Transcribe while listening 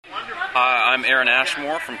I'm Aaron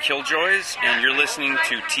Ashmore from Killjoys, and you're listening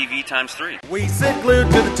to TV x3. We sit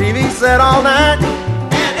glued to the TV set all night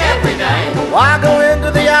and every day. Why go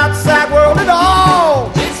into the outside world at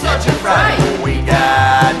all? It's such a fright. We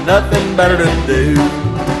got nothing better to do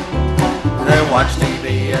than watch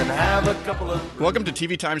TV and have a couple of... Welcome to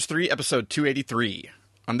TV x3, episode 283.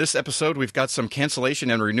 On this episode, we've got some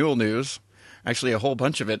cancellation and renewal news. Actually, a whole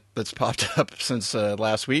bunch of it that's popped up since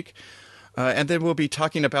last week. And then we'll be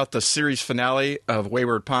talking about the series finale of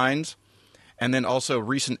Wayward Pines, and then also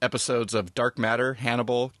recent episodes of Dark Matter,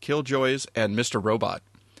 Hannibal, Killjoys, and Mr. Robot.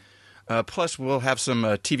 Plus, we'll have some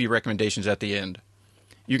TV recommendations at the end.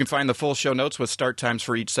 You can find the full show notes with start times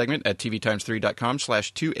for each segment at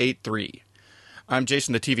tvx3.com/283. I'm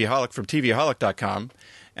Jason the TV-holic from tvholic.com,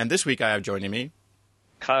 and this week I have joining me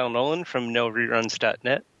Kyle Nolan from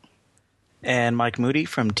NoReruns.net. And Mike Moody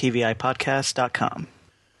from tvipodcast.com.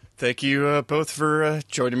 Thank you both for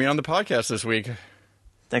joining me on the podcast this week.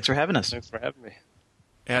 Thanks for having us. Thanks for having me.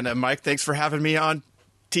 And Mike, thanks for having me on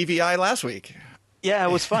TVI last week. Yeah,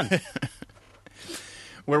 it was fun.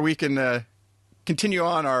 Where we can continue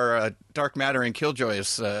on our Dark Matter and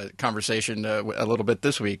Killjoys conversation a little bit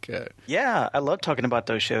this week. Yeah, I love talking about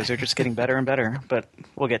those shows. They're just getting better and better, but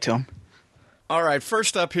we'll get to them. All right,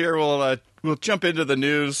 first up here, we'll jump into the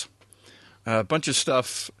news. A bunch of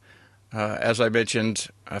stuff. As I mentioned,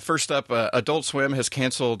 first up, Adult Swim has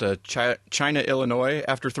canceled China, Illinois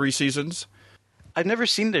after 3 seasons. I've never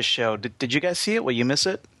seen this show. Did you guys see it? Will you miss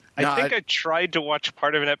it? I think I tried to watch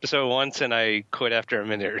part of an episode once, and I quit after a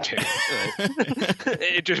minute or two.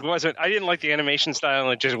 It just wasn't. I didn't like the animation style,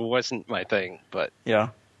 and it just wasn't my thing. But yeah,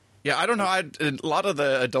 I don't know. A lot of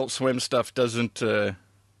the Adult Swim stuff doesn't. I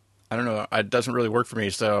don't know. It doesn't really work for me.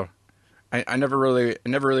 So I never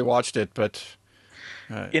really watched it, but.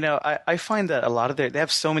 I find that a lot of they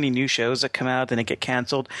have so many new shows that come out and they get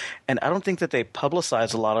canceled, and I don't think that they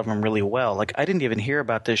publicize a lot of them really well. Like, I didn't even hear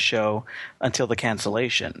about this show until the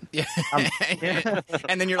cancellation. Yeah.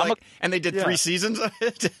 And then you're and they did 3 seasons of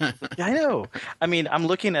it? Yeah, I know. I mean, I'm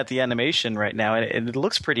looking at the animation right now, and it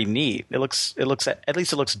looks pretty neat. It looks at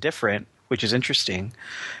least it looks different, which is interesting.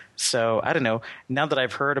 So, I don't know. Now that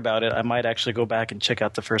I've heard about it, I might actually go back and check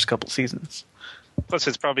out the first couple seasons. Plus,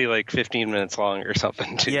 it's probably like 15 minutes long or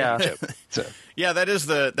something. Too. Yeah, so. Yeah, that is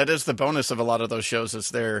the bonus of a lot of those shows. Is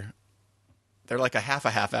they're like a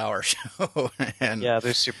half hour show, and yeah,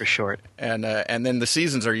 they're super short. And then the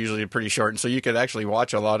seasons are usually pretty short, and so you could actually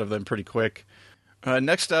watch a lot of them pretty quick.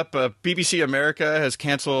 Next up, BBC America has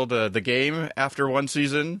canceled The Game after 1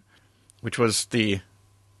 season, which was the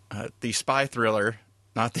spy thriller,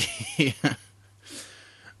 not the.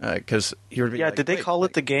 Because did they call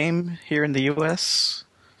it The Game here in the U.S.?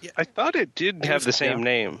 Yeah, I thought it did have the same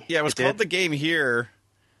name. Yeah, it was called The Game here.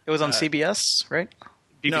 It was on CBS, right?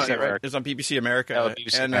 BBC America. It was on BBC America. Oh,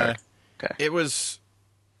 BBC America. Okay. It was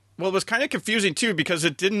kind of confusing too because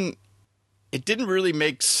it didn't really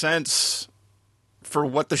make sense for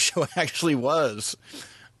what the show actually was.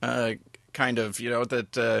 Kind of,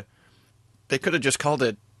 that they could have just called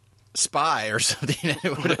it Spy or something, and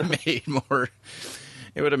it would have made more.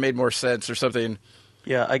 It would have made more sense or something.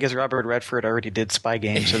 Yeah, I guess Robert Redford already did Spy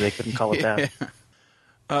Game, so they couldn't call it that.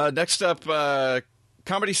 Next up,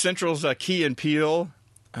 Comedy Central's Key and Peele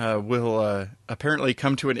will apparently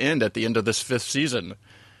come to an end at the end of this 5th season.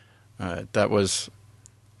 That was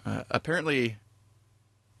apparently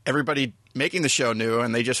everybody making the show knew,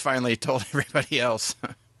 and they just finally told everybody else.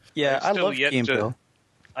 Yeah, I love Key and Peele.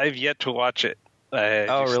 I've yet to watch it.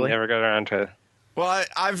 I really? Never got around to it. Well,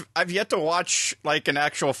 I've yet to watch like an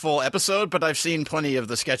actual full episode, but I've seen plenty of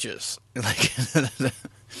the sketches.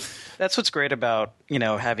 That's what's great about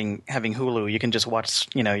having Hulu. You can just watch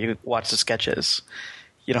you watch the sketches.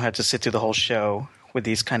 You don't have to sit through the whole show with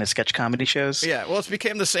these kind of sketch comedy shows. Yeah, well, it's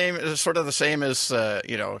became the same as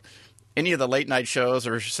any of the late night shows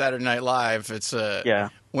or Saturday Night Live. It's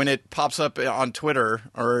when it pops up on Twitter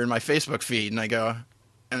or in my Facebook feed, and I go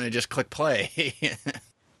and I just click play.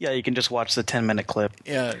 Yeah, you can just watch the 10-minute clip.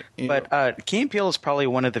 Yeah. But Key and Peele is probably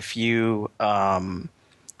one of the few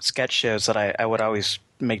sketch shows that I would always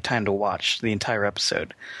make time to watch the entire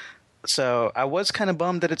episode. So I was kind of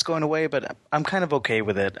bummed that it's going away, but I'm kind of okay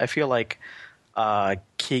with it. I feel like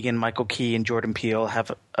Michael Key, and Jordan Peele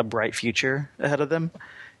have a bright future ahead of them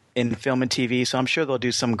in film and TV, so I'm sure they'll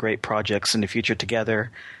do some great projects in the future together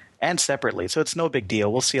and separately. So it's no big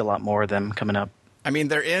deal. We'll see a lot more of them coming up. I mean,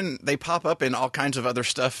 they pop up in all kinds of other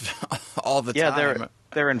stuff all the time. Yeah,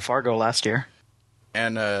 they're in Fargo last year.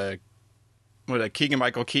 And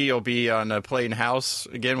Keegan-Michael Key will be on Playing House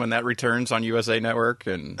again when that returns on USA Network.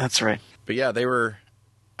 And that's right. But yeah,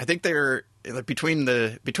 I think they were like between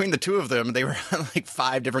the two of them, they were on like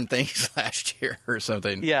 5 different things last year or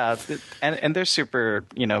something. Yeah, and they're super,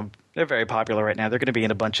 they're very popular right now. They're going to be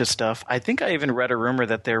in a bunch of stuff. I think I even read a rumor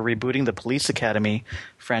that they're rebooting the Police Academy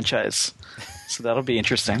franchise. So that'll be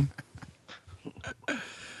interesting.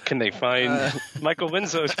 Can they find Michael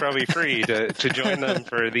Winslow's probably free to join them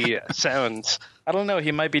for the sounds? I don't know.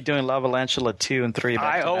 He might be doing Lavalantula 2 and 3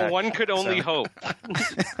 back to back. One could only hope.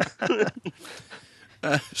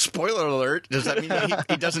 Spoiler alert. Does that mean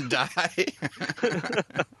he doesn't die?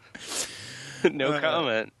 No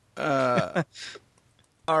comment.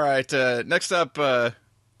 All right. Next up,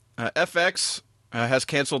 FX has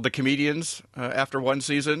canceled The Comedians after 1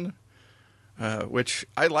 season, which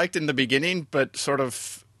I liked in the beginning, but sort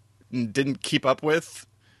of didn't keep up with.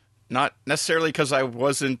 Not necessarily because I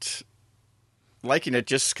wasn't liking it,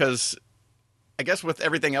 just because I guess with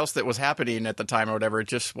everything else that was happening at the time or whatever, it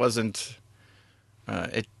just wasn't.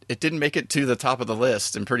 It didn't make it to the top of the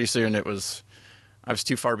list, and pretty soon I was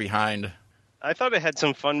too far behind. I thought it had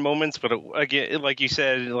some fun moments, but again, like you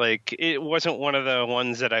said, like it wasn't one of the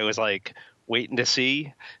ones that I was like waiting to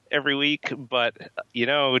see every week. But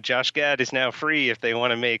Josh Gad is now free if they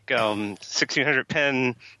want to make 1600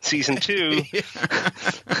 Pen season 2.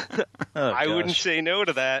 I wouldn't say no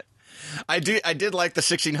to that. I did like the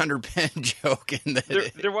 1600 Pen joke in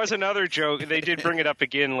that. There was another joke. They did bring it up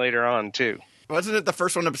again later on too. Wasn't it the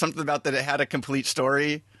first one something about that it had a complete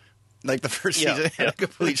story? Like the first season had a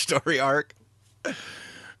complete story arc.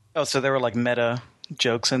 Oh, so there were like meta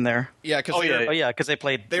jokes in there. Yeah, because because they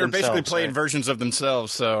played. They were basically themselves, playing right? versions of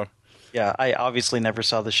themselves. So yeah, I obviously never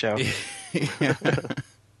saw the show. It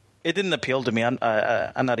didn't appeal to me. I'm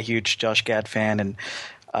not a huge Josh Gad fan, and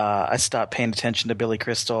I stopped paying attention to Billy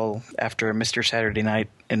Crystal after Mr. Saturday Night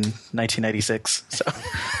in 1996. So.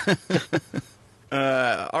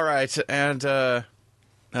 All right, and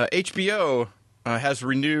HBO has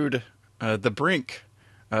renewed The Brink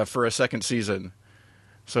for a second season.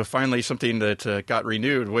 So finally something that got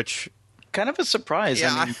renewed, which... Kind of a surprise.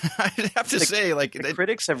 Yeah, I mean, I'd have to say, like... The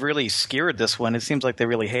critics have really skewered this one. It seems like they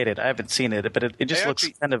really hate it. I haven't seen it, but it just looks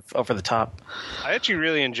kind of over the top. I actually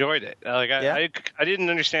really enjoyed it. I didn't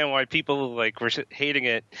understand why people were hating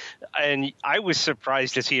it, and I was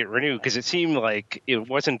surprised to see it renewed because it seemed like it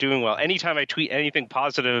wasn't doing well. Anytime I tweet anything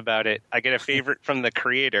positive about it, I get a favorite from the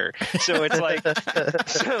creator. So it's like,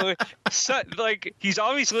 like he's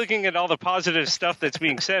always looking at all the positive stuff that's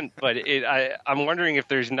being sent, but I'm wondering if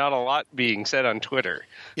there's not a lot being said on Twitter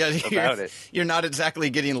about it. You're not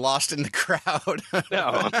exactly getting lost in the crowd.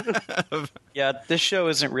 No. Yeah, this show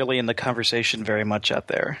isn't really in the conversation very much out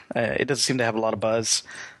there. It doesn't seem to have a lot of buzz,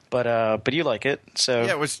 but you like it, so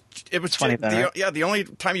yeah, it was funny. The only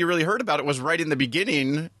time you really heard about it was right in the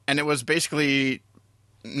beginning, and it was basically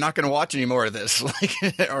not going to watch any more of this.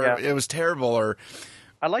 It was terrible. Or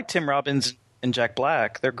I like Tim Robbins and Jack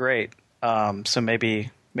Black; they're great. So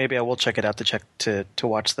maybe I will check it out to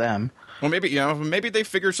watch them. Well, maybe they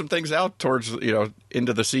figured some things out towards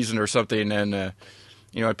into the season or something, and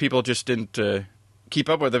people just didn't keep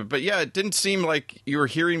up with it. But yeah, it didn't seem like you were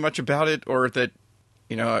hearing much about it, or that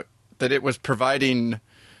that it was providing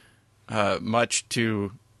much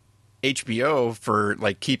to HBO for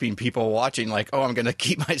like keeping people watching. Like, oh, I'm going to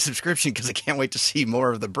keep my subscription because I can't wait to see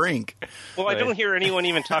more of The Brink. Well, I don't hear anyone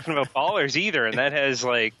even talking about Ballers either, and that has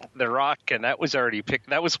like The Rock, and that was already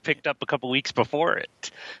picked up a couple weeks before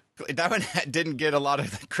it. That one didn't get a lot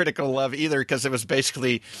of critical love either because it was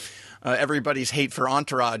basically everybody's hate for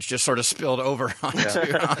Entourage just sort of spilled over onto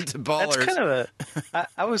Ballers. That's kind of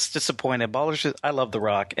I was disappointed. Ballers, I love The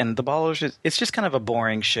Rock, and the Ballers, it's just kind of a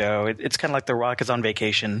boring show. It's kind of like The Rock is on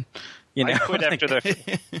vacation. I quit after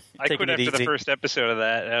the first episode of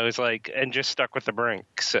that, and I was like, and just stuck with The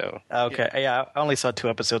Brink. So okay, yeah, I only saw 2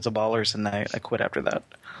 episodes of Ballers, and I quit after that.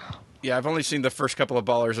 Yeah, I've only seen the first couple of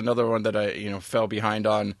Ballers. Another one that I fell behind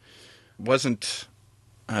on wasn't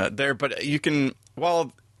there, but you can.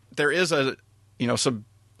 While there is a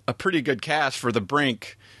pretty good cast for The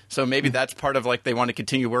Brink, so maybe that's part of like they want to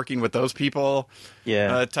continue working with those people,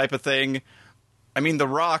 type of thing. I mean, The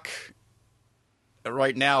Rock.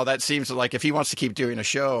 Right now, that seems like if he wants to keep doing a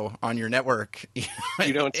show on your network,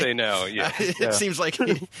 you don't say no. Yeah, it seems like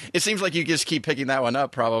you just keep picking that one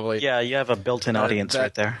up. Probably. Yeah, you have a built-in audience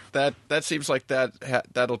right there. That seems like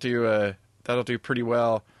that'll do pretty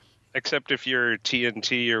well. Except if you're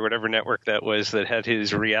TNT or whatever network that was that had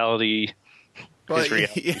his reality.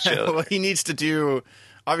 Show. Well, he needs to do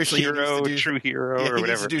obviously True Hero, or whatever. He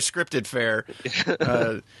needs to do scripted fare.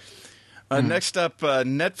 Next up,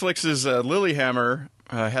 Netflix's Lilyhammer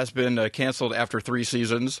has been canceled after 3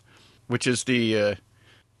 seasons, which is the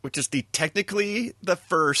which is technically the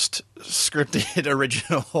first scripted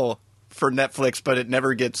original for Netflix, but it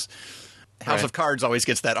never gets. House of Cards always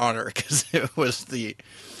gets that honor because it was the.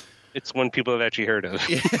 It's one people have actually heard of.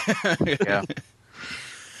 Yeah.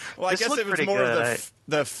 Well, I This guess looked it was pretty more good.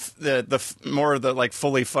 of the more of the like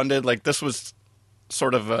fully funded. Like this was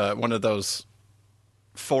sort of one of those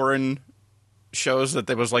foreign shows that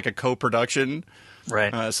there was like a co-production.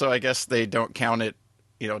 Right. So I guess they don't count it,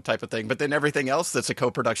 type of thing. But then everything else that's a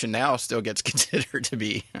co-production now still gets considered to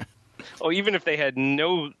be. Oh, even if they had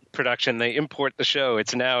no production, they import the show.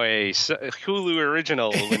 It's now a Hulu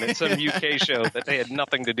original when it's some UK show that they had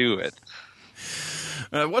nothing to do with.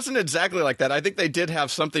 It wasn't exactly like that. I think they did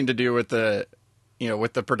have something to do with the,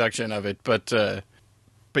 with the production of it. But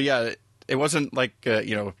yeah, it wasn't like,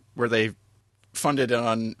 where they funded it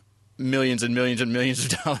on millions and millions and millions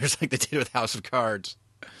of dollars like they did with House of Cards.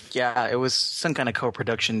 Yeah, it was some kind of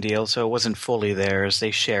co-production deal, so it wasn't fully theirs.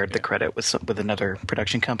 They shared the credit with another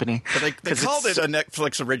production company. But they called it a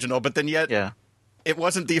Netflix original, but then yet it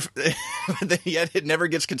wasn't yet it never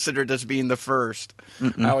gets considered as being the first.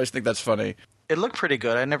 I always think that's funny. It looked pretty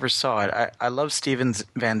good. I never saw it. I love Steven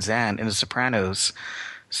Van Zandt in The Sopranos,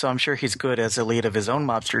 so I'm sure he's good as a lead of his own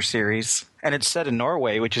mobster series. And it's set in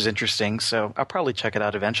Norway, which is interesting, so I'll probably check it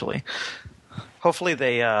out eventually. Hopefully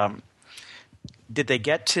they... Did they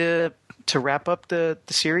get to wrap up the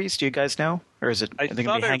series? Do you guys know? Or is it? I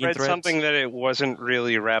thought I read something that it wasn't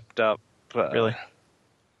really wrapped up. Really?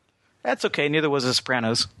 That's okay. Neither was The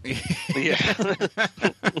Sopranos. Yeah.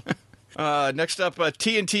 Next up,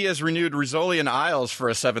 TNT has renewed Rizzoli and Isles for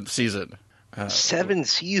a 7th season. 7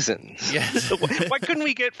 seasons. Yes. Why couldn't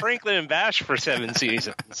we get Franklin and Bash for 7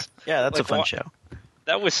 seasons? Yeah, that's a fun show.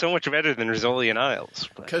 That was so much better than Rizzoli and Isles.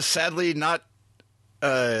 Because sadly, not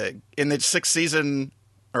in the 6th season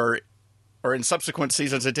or in subsequent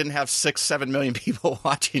seasons, it didn't have 6-7 million people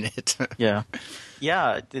watching it. Yeah.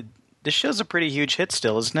 This show's a pretty huge hit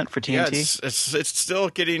still, isn't it, for TNT? Yeah, it's still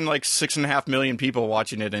getting like 6.5 million people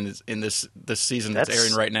watching it in this season that's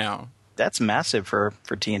airing right now. That's massive for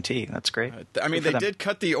TNT. That's great. I mean, they did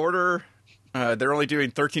cut the order. They're only doing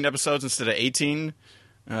 13 episodes instead of 18.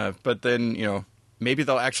 But then, maybe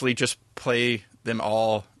they'll actually just play them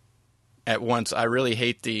all at once. I really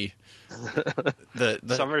hate the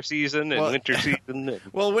summer season and winter season.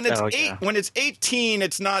 Well, when it's 18,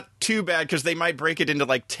 it's not too bad because they might break it into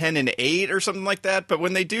like 10 and 8 or something like that. But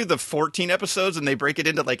when they do the 14 episodes and they break it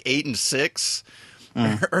into like 8 and 6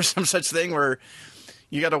 or some such thing where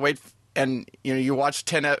you got to wait and you watch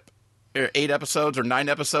 8 episodes or 9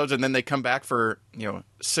 episodes and then they come back for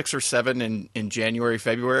 6 or 7 in January,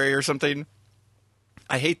 February or something.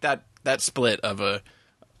 I hate that split of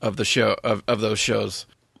the show of those shows.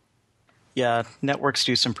 Yeah, networks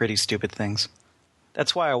do some pretty stupid things.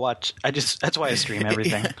 That's why I watch. That's why I stream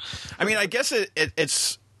everything. I mean, I guess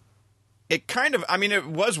it kind of. I mean, it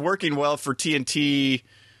was working well for TNT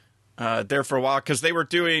there for a while because they were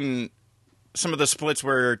doing some of the splits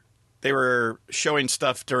where they were showing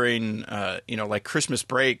stuff during like Christmas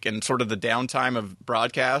break and sort of the downtime of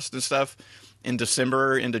broadcast and stuff in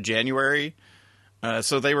December into January.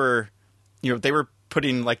 So they were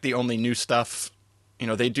putting like the only new stuff.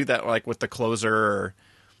 They do that like with the closer or,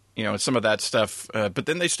 some of that stuff. But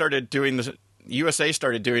then they started doing the USA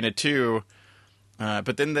started doing it too.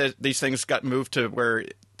 But then these things got moved to where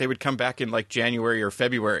they would come back in like January or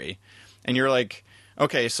February. And you're like,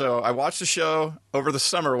 okay, so I watched the show over the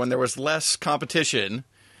summer when there was less competition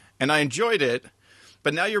and I enjoyed it.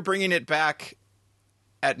 But now you're bringing it back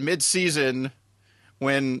at mid-season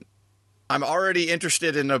when I'm already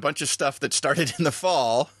interested in a bunch of stuff that started in the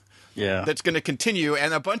fall. Yeah. That's going to continue,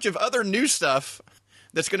 and a bunch of other new stuff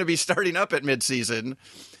that's going to be starting up at mid-season.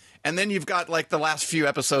 And then you've got like the last few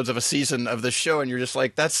episodes of a season of the show, and you're just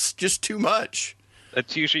like, that's just too much.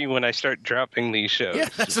 That's usually when I start dropping these shows. Yeah,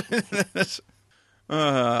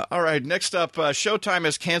 all right, next up, Showtime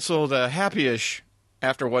has canceled Happy-ish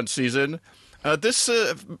after one season. This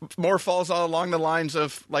more falls along the lines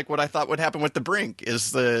of like what I thought would happen with The Brink.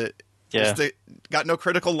 Got no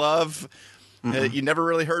critical love. You never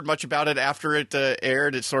really heard much about it after it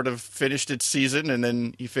aired. It sort of finished its season, and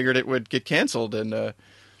then you figured it would get canceled. And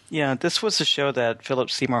yeah, this was a show that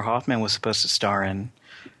Philip Seymour Hoffman was supposed to star in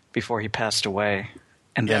before he passed away.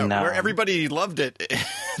 And then where everybody loved it.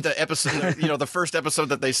 The episode, the first episode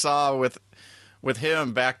that they saw with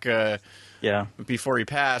him back before he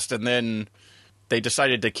passed, and then they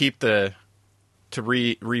decided to keep to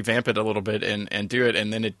revamp it a little bit and do it,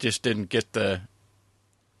 and then it just didn't get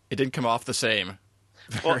it didn't come off the same.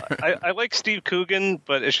 Well, I like Steve Coogan,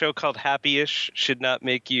 but a show called Happy-ish should not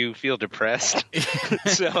make you feel depressed.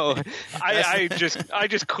 So I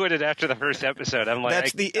just quit it after the first episode. I'm like,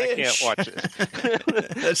 That's the I ish. can't watch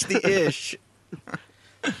it. That's the ish.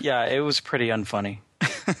 Yeah, it was pretty unfunny.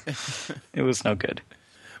 It was no good.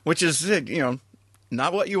 Which is,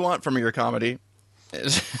 not what you want from your comedy.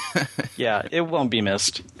 Yeah, it won't be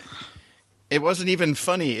missed. It wasn't even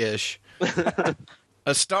funny-ish.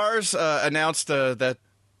 Starz announced that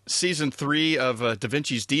season 3 of Da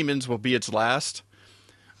Vinci's Demons will be its last.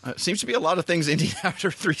 Seems to be a lot of things ending after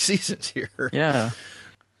 3 seasons here. Yeah.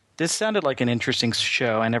 This sounded like an interesting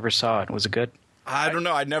show. I never saw it. Was it good? I don't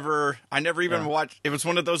know. I never even watched. It was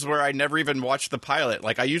one of those where I never even watched the pilot.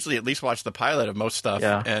 Like, I usually at least watch the pilot of most stuff.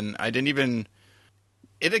 Yeah. And I didn't even.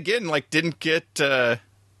 It again, didn't get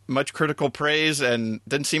much critical praise and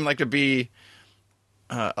didn't seem like to be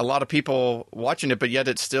a lot of people watching it, but yet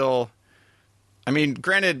it's still. I mean,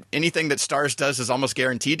 granted, anything that Starz does is almost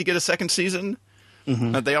guaranteed to get a second season.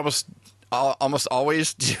 Mm-hmm. They almost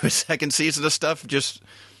always do a second season of stuff just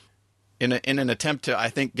in an attempt to, I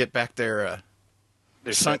think, get back their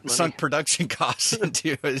sunk production costs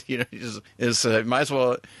into might as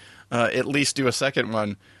well at least do a second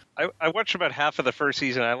one. I watched about half of the first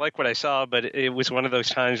season. I like what I saw, but it was one of those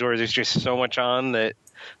times where there's just so much on that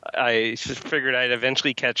I figured I'd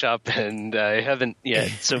eventually catch up, and I haven't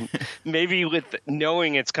yet. So maybe with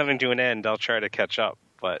knowing it's coming to an end, I'll try to catch up,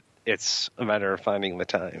 but it's a matter of finding the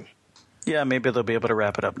time. Yeah, maybe they'll be able to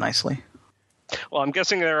wrap it up nicely. Well, I'm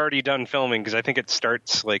guessing they're already done filming because I think it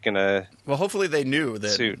starts in a. Well, hopefully they knew that.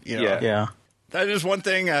 Suit. Yeah. That is one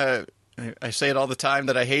thing I say it all the time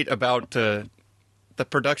that I hate about the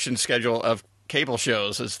production schedule of cable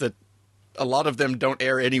shows is that a lot of them don't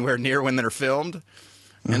air anywhere near when they're filmed,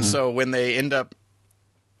 mm-hmm. and so when they end up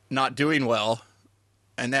not doing well,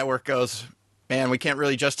 a network goes, "Man, we can't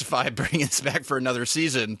really justify bringing this back for another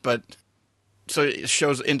season," but. So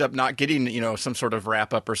shows end up not getting, some sort of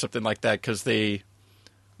wrap up or something like that because they,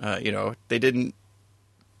 they didn't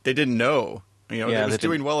know. It was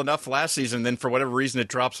doing well enough last season. Then for whatever reason, it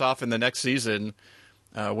drops off in the next season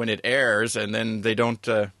when it airs, and then they don't,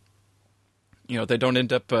 they don't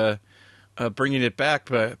end up bringing it back.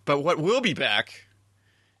 But what will be back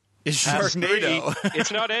is Sharknado.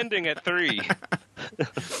 It's not ending at 3.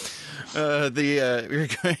 We're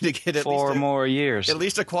going to get at 4 more years. At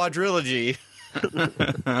least a quadrilogy.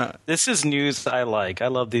 This is news I like. I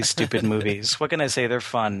love these stupid movies. What can I say? They're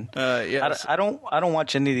fun. Yes. I don't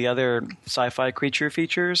watch any of the other sci-fi creature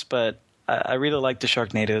features, but I really like the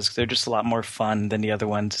Sharknadoes. They're just a lot more fun than the other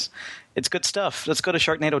ones. It's good stuff. Let's go to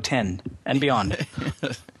Sharknado 10 and beyond.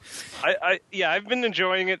 I've been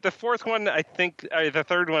enjoying it. The fourth one, the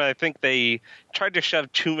third one, I think they tried to shove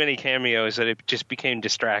too many cameos that it just became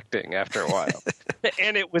distracting after a while.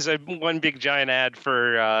 And it was one big giant ad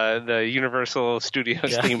for the Universal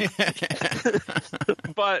Studios theme.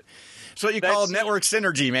 But it's what you call network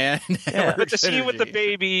synergy, man. But the scene with the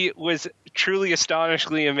baby was truly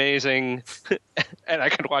astonishingly amazing, and I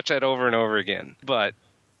could watch that over and over again. But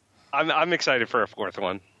I'm excited for a fourth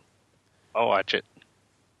one. I'll watch it.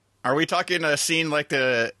 Are we talking a scene like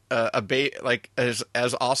as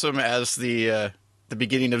awesome as the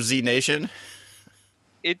beginning of Z Nation?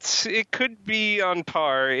 It could be on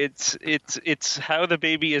par. It's how the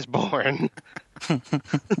baby is born.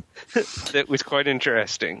 That was quite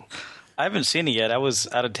interesting. I haven't seen it yet. I was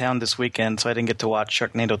out of town this weekend, so I didn't get to watch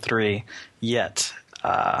Sharknado 3 yet.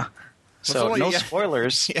 No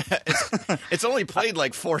spoilers. Yeah, it's only played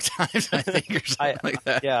 4 times, I think, or something like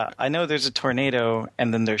that. Yeah, I know there's a tornado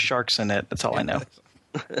and then there's sharks in it. That's all I know.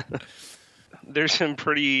 There's some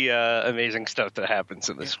pretty amazing stuff that happens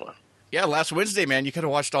in this one. Yeah, last Wednesday, man, you could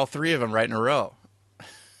have watched all 3 of them right in a row.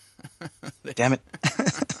 Damn it.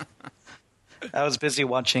 I was busy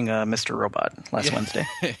watching Mr. Robot last Wednesday.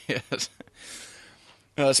 Yes.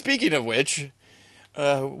 Speaking of which,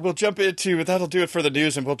 we'll jump into, that'll do it for the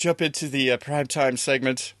news, and we'll jump into the primetime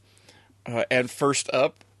segment. And first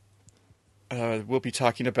up, we'll be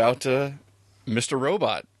talking about Mr.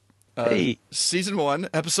 Robot. Season 1,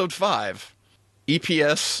 Episode 5.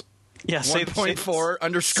 EPS 1.4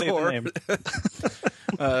 underscore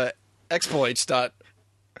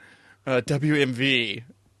exploits.wmv.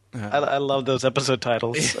 I love those episode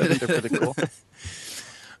titles. I think they're pretty cool.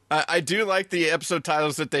 I do like the episode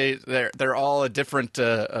titles that they're all a different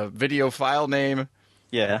video file name.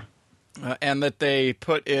 Yeah. And that they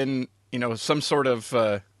put in, some sort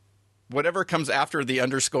of whatever comes after the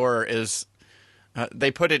underscore is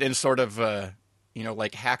they put it in sort of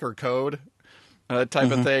like hacker code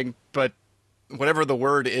type of thing. But whatever the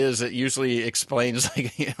word is, it usually explains,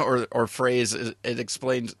 like, or phrase, it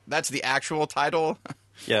explains, that's the actual title.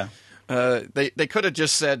 Yeah. They could have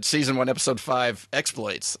just said season 1, episode 5,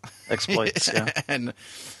 exploits. Exploits, yeah. and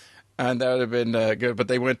that would have been good, but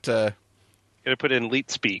they went, Gotta put in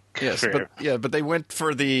leet speak. yes, but they went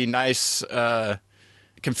for the nice,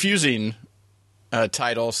 confusing,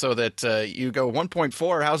 title, so that, you go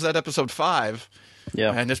 1.4, how's that episode 5?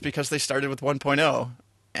 Yeah. And it's because they started with 1.0.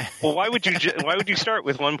 Well, why would you start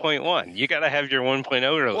with 1.1? You got to have your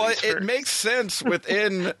 1.0 release. Well, first. it makes sense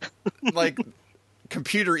within like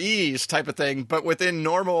computer ease type of thing, but within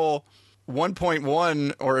normal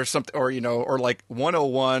 1.1 or something, or like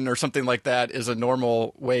 101 or something like that is a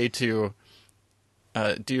normal way to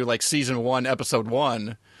do like season 1, episode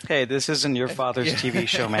 1. Hey, this isn't your father's TV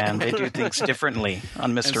show, man. They do things differently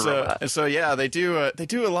on Mr. Robot. And so yeah, they do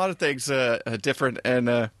a lot of things different, and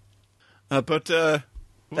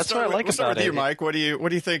That's what I like start about with it. you, Mike. What do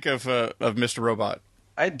you think of Mr. Robot?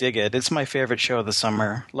 I dig it. It's my favorite show of the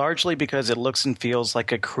summer, largely because it looks and feels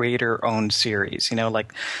like a creator-owned series.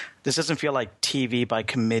 Like this doesn't feel like TV by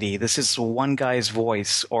committee. This is one guy's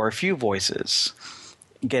voice or a few voices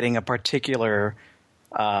getting a particular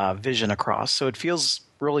vision across. So it feels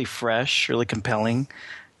really fresh, really compelling.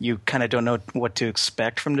 You kind of don't know what to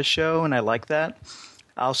expect from the show, and I like that.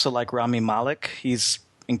 I also like Rami Malek. He's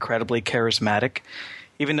incredibly charismatic.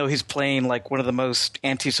 Even though he's playing like one of the most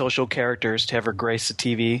antisocial characters to ever grace the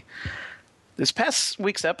TV. This past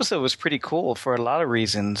week's episode was pretty cool for a lot of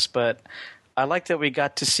reasons, but I like that we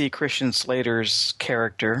got to see Christian Slater's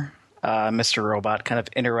character, Mr. Robot, kind of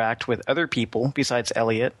interact with other people besides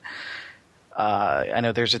Elliot. I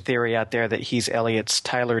know there's a theory out there that he's Elliot's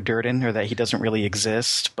Tyler Durden, or that he doesn't really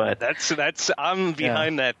exist, but that's I'm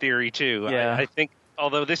behind that theory too. Yeah. I think.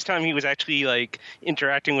 Although this time he was actually like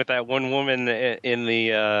interacting with that one woman in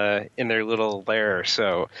their little lair,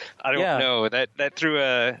 so I don't know that threw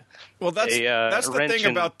a that's the wrench thing in.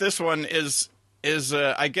 about this one is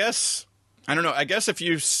I guess I don't know. I guess if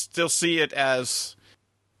you still see it as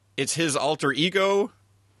it's his alter ego,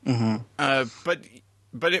 but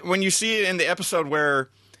when you see it in the episode where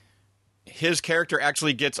his character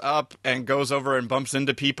actually gets up and goes over and bumps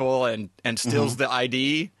into people and steals the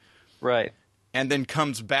ID, right. And then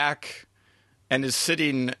comes back and is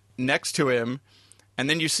sitting next to him, and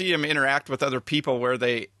then you see him interact with other people where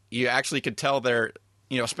you actually could tell they're,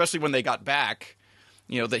 especially when they got back,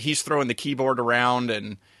 that he's throwing the keyboard around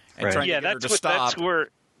and Right. trying to get her to stop. That's where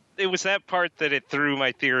it was that part that it threw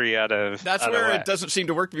my theory out of. That's out where of it whack. doesn't seem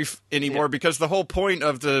to work anymore, because the whole point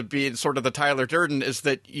of being sort of the Tyler Durden is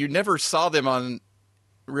that you never saw them on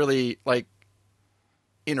really like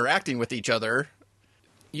interacting with each other.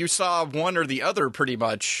 You saw one or the other pretty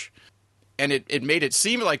much, and it made it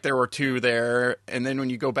seem like there were two there. And then when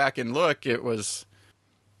you go back and look, it was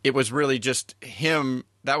really just him.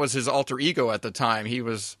 That was his alter ego at the time. He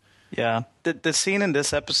was. Yeah. The scene in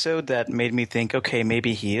this episode that made me think, okay,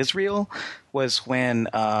 maybe he is real, was when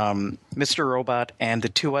Mr. Robot and the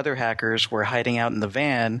two other hackers were hiding out in the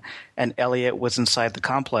van, and Elliot was inside the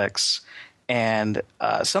complex, and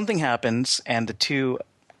something happens, and the two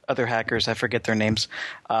other hackers, I forget their names,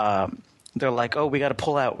 they're like, oh, we got to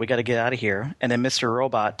pull out. We got to get out of here. And then Mr.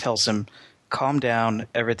 Robot tells him, calm down,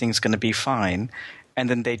 everything's going to be fine. And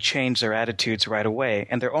then they change their attitudes right away,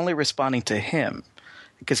 and they're only responding to him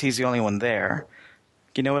because he's the only one there.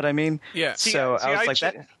 You know what I mean? Yeah. So I was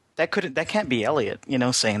like, that can't be Elliot,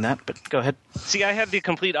 saying that. But go ahead. See, I had the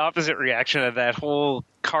complete opposite reaction of that whole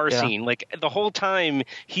car scene. Like, the whole time,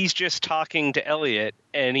 he's just talking to Elliot,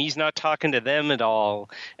 and he's not talking to them at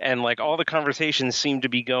all. And, like, all the conversations seem to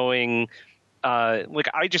be going... I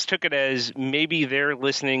just took it as maybe they're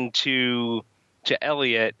listening to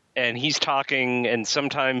Elliot, and he's talking, and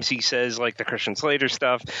sometimes he says like the Christian Slater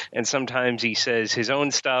stuff, and sometimes he says his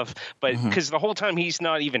own stuff, but because the whole time he's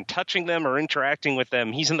not even touching them or interacting with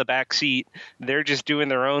them, he's in the back seat, they're just doing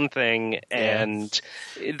their own thing, and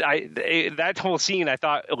that whole scene I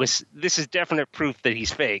thought this is definite proof that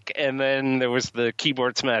he's fake. And then there was the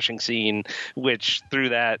keyboard smashing scene, which threw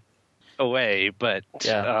that away, but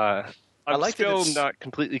I'm still not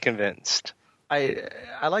completely convinced.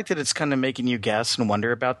 I like that it's kind of making you guess and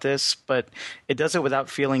wonder about this, but it does it without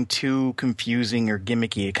feeling too confusing or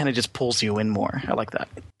gimmicky. It kind of just pulls you in more. I like that.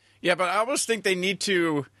 Yeah, but I almost think they need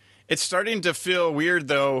to... It's starting to feel weird,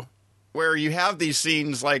 though, where you have these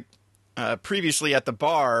scenes like previously at the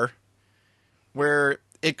bar where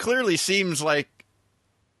it clearly seems like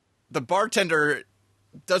the bartender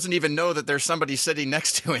doesn't even know that there's somebody sitting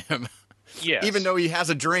next to him. Yes. Even though he has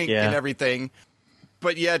a drink and everything.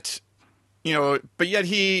 But yet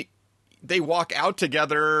he they walk out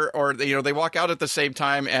together, or they walk out at the same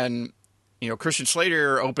time, and Christian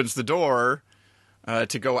Slater opens the door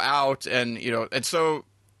to go out, and and so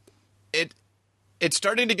it's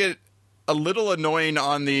starting to get a little annoying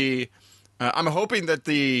on the. I'm hoping that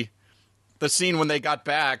the scene when they got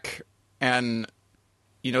back and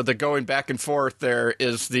the going back and forth there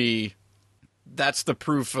is that's the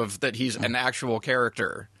proof of that he's an actual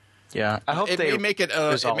character. Yeah, I hope it may make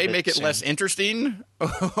it less interesting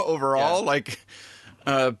overall.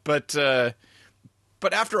 Yeah.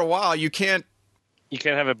 But after a while, you can't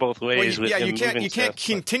have it both ways. You can't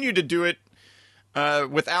continue to do it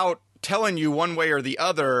without telling you one way or the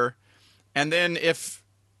other. And then if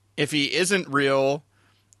he isn't real,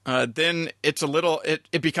 then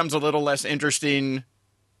it becomes a little less interesting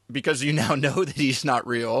because you now know that he's not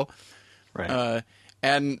real. Right.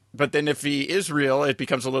 But then if he is real, it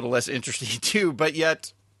becomes a little less interesting too. But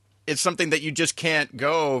yet, it's something that you just can't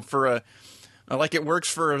go for it works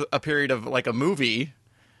for a period of like a movie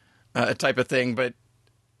type of thing. But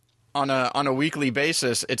on a weekly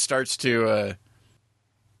basis, it starts to.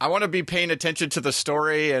 I want to be paying attention to the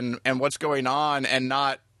story and what's going on, and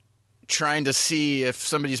not trying to see if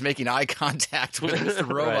somebody's making eye contact with the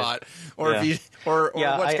robot, or if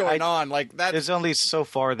what's going on like that. There's only so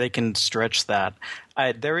far they can stretch that.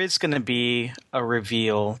 There is going to be a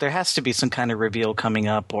reveal. There has to be some kind of reveal coming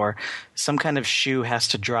up, or some kind of shoe has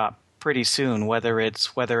to drop pretty soon. Whether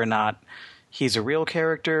or not he's a real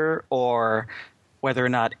character, or whether or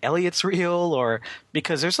not Elliot's real, or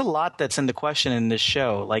because there's a lot that's in the question in this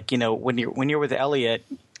show. Like when you're with Elliot.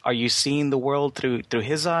 Are you seeing the world through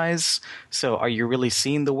his eyes? So are you really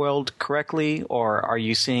seeing the world correctly, or are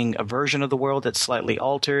you seeing a version of the world that's slightly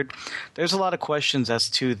altered? There's a lot of questions as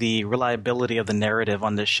to the reliability of the narrative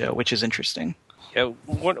on this show, which is interesting. Yeah,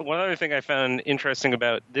 one other thing I found interesting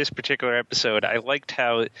about this particular episode, I liked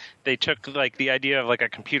how they took like the idea of like a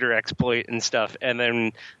computer exploit and stuff, and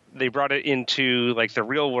then they brought it into like the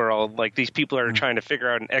real world. Like these people are trying to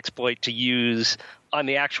figure out an exploit to use on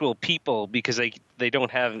the actual people because they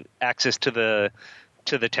don't have access to the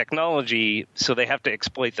technology, so they have to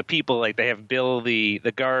exploit the people. Like they have Bill, the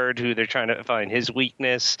guard, who they're trying to find his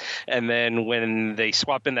weakness, and then when they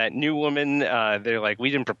swap in that new woman, they're like, we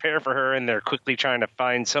didn't prepare for her, and they're quickly trying to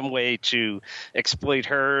find some way to exploit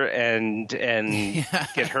her and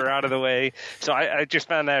get her out of the way. So I just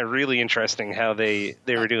found that really interesting how they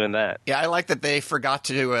were doing that. Yeah, I like that they forgot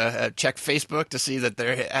to check Facebook to see that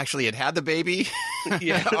they actually had the baby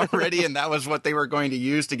already, and that was what they were going to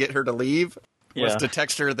use to get her to leave. Was to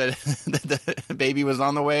text her that the baby was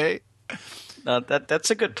on the way. That's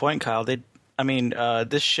a good point, Kyle.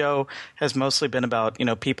 This show has mostly been about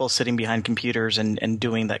people sitting behind computers and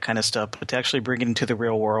doing that kind of stuff, but to actually bring it into the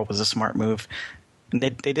real world was a smart move. And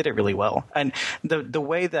they did it really well. And the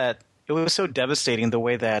way that it was so devastating, the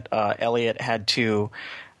way that Elliot had to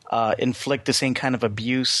inflict the same kind of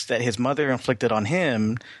abuse that his mother inflicted on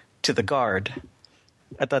him to the guard.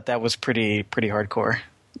 I thought that was pretty hardcore.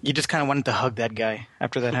 You just kind of wanted to hug that guy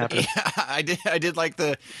after that happened. Yeah, I did like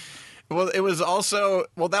that was also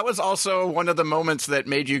one of the moments that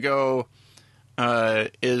made you go,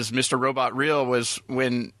 is Mr. Robot real, was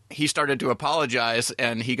when he started to apologize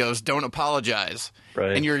and he goes, don't apologize.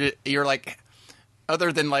 Right. And you're like,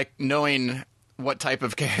 other than like knowing what type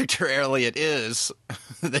of character Elliot is,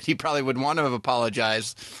 that he probably would want to have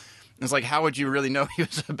apologized. It's like, how would you really know he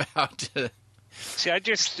was about to... See, I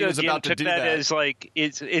just took that as like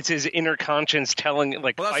it's his inner conscience telling,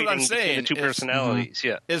 like, well, that's fighting what I'm saying, between the two personalities.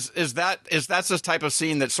 Yeah, is that's this type of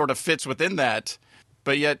scene that sort of fits within that,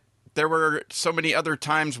 but yet there were so many other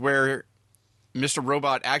times where Mr.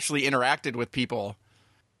 Robot actually interacted with people,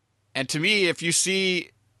 and to me, if you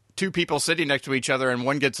see two people sitting next to each other and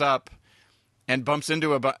one gets up and bumps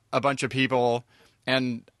into a bunch of people,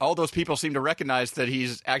 and all those people seem to recognize that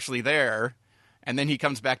he's actually there. And then he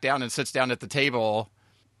comes back down and sits down at the table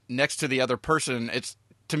next to the other person.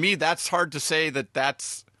 To me, that's hard to say that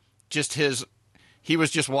that's just he was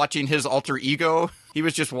just watching his alter ego. He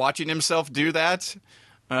was just watching himself do that.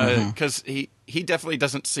 Because he definitely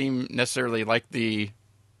doesn't seem necessarily like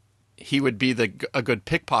he would be a good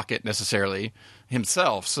pickpocket necessarily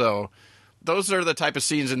himself. So those are the type of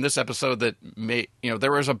scenes in this episode that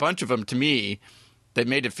there was a bunch of them to me that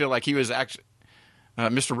made it feel like he was actually,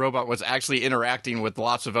 Mr. Robot was actually interacting with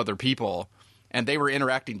lots of other people, and they were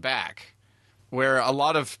interacting back. Where a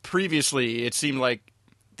lot of previously, it seemed like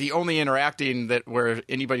the only interacting where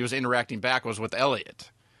anybody was interacting back was with Elliot.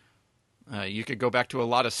 You could go back to a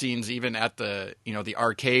lot of scenes, even at the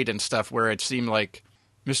arcade and stuff, where it seemed like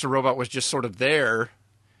Mr. Robot was just sort of there,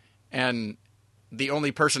 and the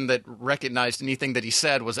only person that recognized anything that he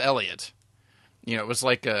said was Elliot. You know, it was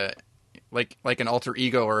like an alter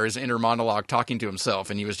ego or his inner monologue talking to himself,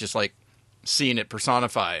 and he was just like seeing it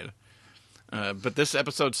personified. But this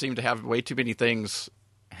episode seemed to have way too many things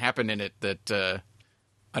happen in it that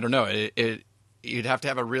I don't know. You'd have to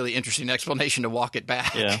have a really interesting explanation to walk it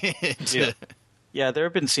back. Yeah. Yeah, there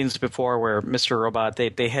have been scenes before where Mr. Robot,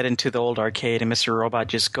 they head into the old arcade and Mr. Robot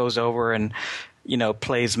just goes over and, you know,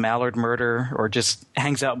 plays Mallard Murder or just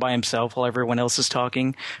hangs out by himself while everyone else is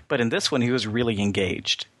talking. But in this one, he was really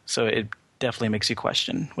engaged. So it definitely makes you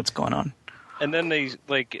question what's going on. And then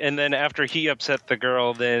and then after he upset the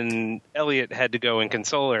girl, then Elliot had to go and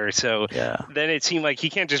console her. So then it seemed like he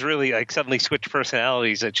can't just really like suddenly switch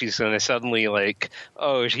personalities, that she's going to suddenly like,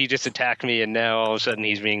 oh, he just attacked me and now all of a sudden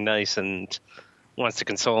he's being nice and wants to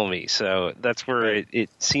console me. So that's where it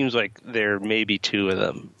seems like there may be two of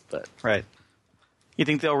them. But right. You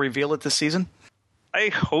think they'll reveal it this season? I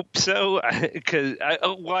hope so, because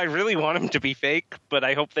I really want him to be fake, but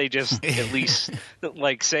I hope they just at least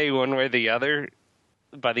like say one way or the other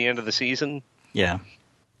by the end of the season. Yeah.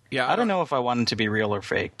 I don't know if I want him to be real or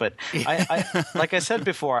fake, but I like I said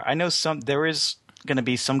before, I know there is going to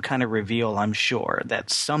be some kind of reveal, I'm sure, that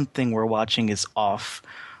something we're watching is off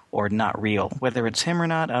or not real. Whether it's him or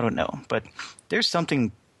not, I don't know. But there's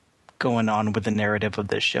something going on with the narrative of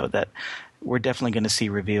this show that we're definitely going to see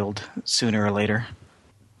revealed sooner or later.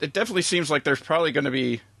 It definitely seems like there's probably going to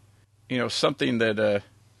be, you know, something that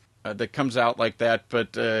that comes out like that.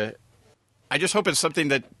 But I just hope it's something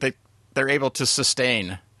that they're able to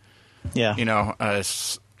sustain. Yeah. You know.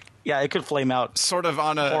 It could flame out sort of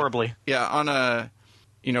on a horribly. Yeah, on a,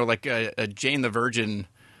 you know, like a Jane the Virgin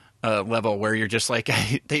level where you're just like,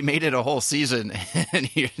 they made it a whole season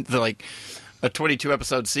and you're like a 22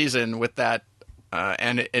 episode season with that,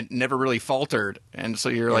 and it never really faltered, and so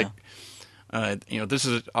you're like. You know, this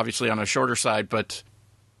is obviously on a shorter side, but,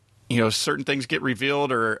 you know, certain things get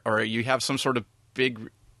revealed or you have some sort of big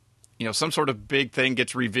thing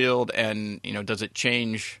gets revealed and, you know, does it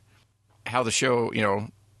change how the show, you know,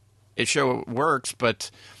 show works?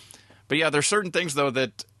 But yeah, there's certain things, though,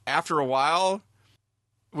 that after a while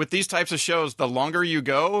with these types of shows, the longer you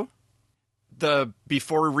go,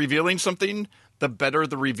 before revealing something, the better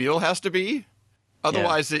the reveal has to be.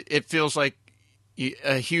 Otherwise, it feels like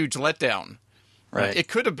a huge letdown. Right. It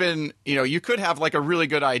could have been, you know, you could have like a really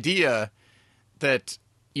good idea that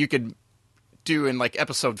you could do in like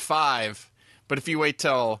episode 5, but if you wait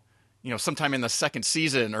till, you know, sometime in the second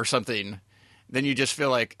season or something, then you just feel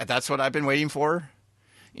like that's what I've been waiting for,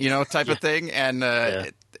 you know, type of thing. And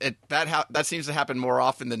that seems to happen more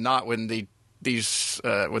often than not when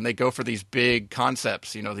when they go for these big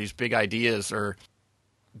concepts, you know, these big ideas or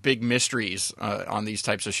big mysteries on these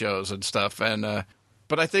types of shows and stuff. And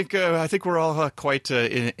but I think we're all quite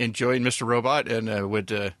enjoying Mr. Robot and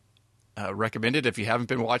would recommend it if you haven't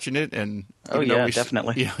been watching it. And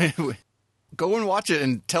definitely. You know, go and watch it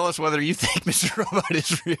and tell us whether you think Mr. Robot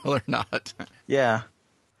is real or not. Yeah.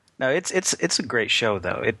 No, it's a great show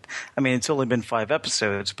though. It's only been 5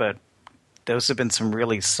 episodes, but those have been some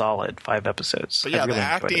really solid 5 episodes. But yeah, really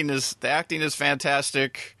the acting is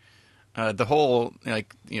fantastic. The whole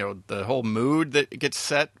the whole mood that gets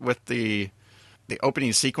set with the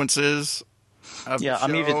opening sequences of the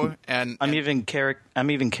show. I'm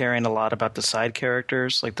even caring a lot about the side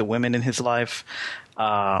characters, like the women in his life.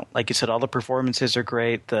 Like you said, all the performances are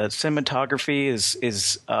great. The cinematography is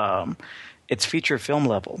it's feature film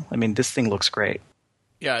level. I mean, this thing looks great.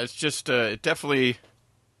 Yeah, it's just definitely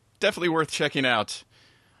worth checking out.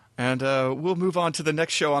 And we'll move on to the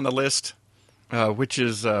next show on the list, which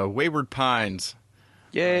is Wayward Pines.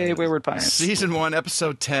 Yay, Wayward Pines. Season 1,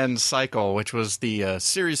 Episode 10, Cycle, which was the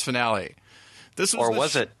series finale.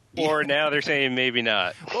 Was it? Or now they're saying maybe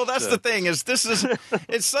not. Well, that's the thing,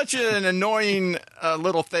 it's such an annoying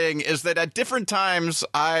little thing, is that at different times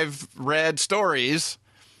I've read stories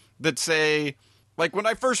that say, like when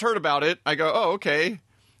I first heard about it, I go, oh, okay,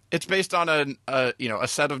 it's based on a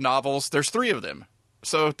set of novels. There's 3 of them.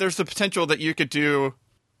 So there's the potential that you could do,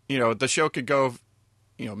 you know, the show could go,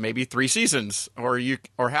 you know, maybe 3 seasons or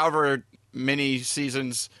however many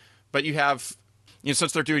seasons, but you have, you know,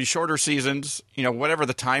 since they're doing shorter seasons, you know, whatever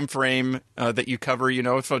the time frame that you cover, you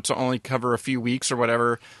know, if it's only cover a few weeks or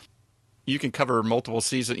whatever, you can cover multiple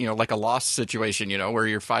seasons, you know, like a Lost situation, you know, where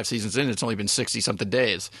you're 5 seasons in, it's only been 60-something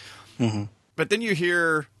days. Mm-hmm. But then you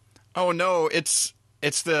hear, oh no, it's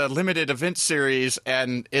the limited event series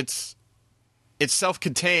and it's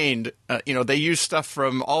self-contained. You know, they use stuff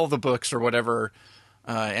from all the books or whatever,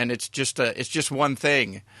 and it's just one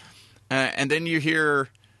thing. And then you hear,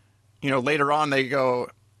 you know, later on they go,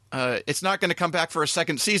 it's not going to come back for a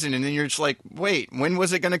second season. And then you're just like, wait, when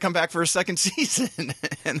was it going to come back for a second season?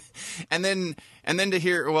 and then to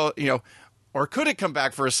hear, well, or could it come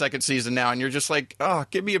back for a second season now? And you're just like, oh,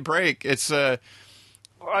 give me a break. It's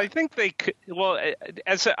I think they could. Well,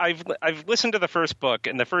 as I've listened to the first book,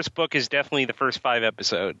 and the first book is definitely the first 5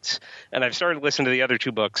 episodes, and I've started listening to the other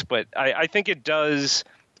 2 books, but I think it does.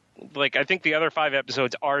 Like, I think the other 5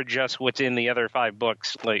 episodes are just what's in the other 5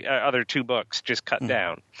 books, like other 2 books, just cut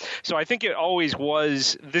down. So I think it always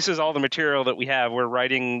was, this is all the material that we have. We're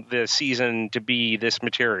writing the season to be this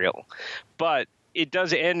material. But it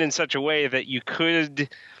does end in such a way that you could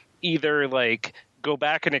either, like, go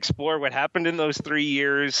back and explore what happened in those 3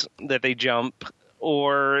 years that they jump,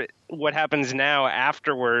 or what happens now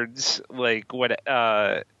afterwards, like what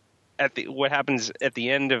happens at the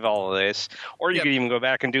end of all of this, or you could even go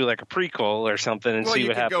back and do like a prequel or something and see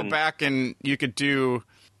what happened. You could go back and you could do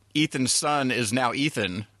Ethan's son is now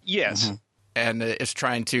Ethan. Yes. And is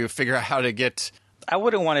trying to figure out how to get... I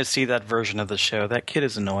wouldn't want to see that version of the show. That kid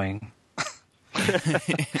is annoying.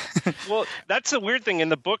 Well, that's the weird thing. In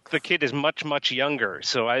the book, the kid is much, much younger.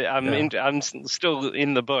 So I'm still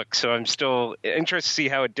in the book, so I'm still interested to see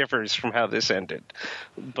how it differs from how this ended.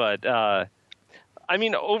 But I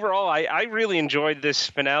mean, overall, I really enjoyed this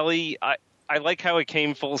finale. I like how it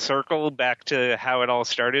came full circle back to how it all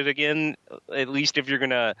started again. At least if you're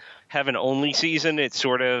going to have an only season, it's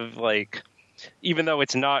sort of like, even though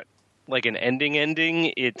it's not like an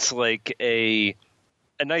ending, it's like a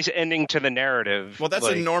nice ending to the narrative. Well, that's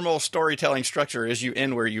a normal storytelling structure, is you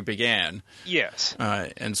end where you began. Yes.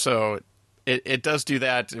 And so it does do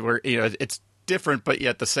that where, it's different but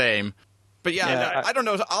yet the same. But I don't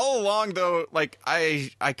know. All along, though, like I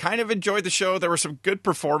kind of enjoyed the show. There were some good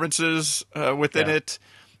performances within it,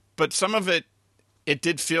 but some of it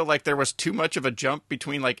did feel like there was too much of a jump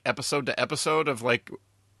between like episode to episode of like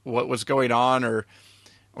what was going on or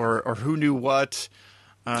who knew what,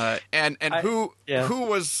 and who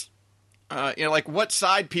was like what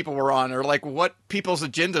side people were on or like what people's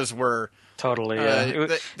agendas were. Totally,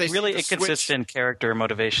 they really inconsistent character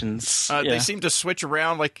motivations. They seem to switch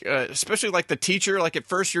around, like especially like the teacher. Like at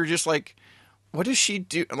first, you're just like, "What does she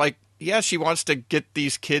do?" Like, yeah, she wants to get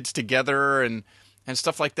these kids together and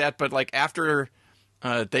stuff like that. But like after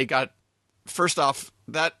they got, first off,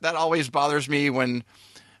 that always bothers me when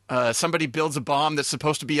somebody builds a bomb that's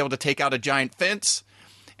supposed to be able to take out a giant fence,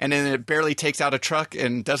 and then it barely takes out a truck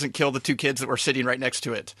and doesn't kill the 2 kids that were sitting right next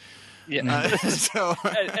to it. Yeah,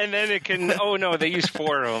 and then it can. Oh no, they used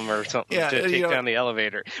 4 of them or something to take down the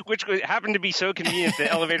elevator, which happened to be so convenient.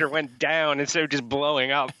 The elevator went down instead of just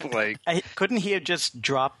blowing up. Like, couldn't he have just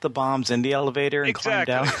dropped the bombs in the elevator and climbed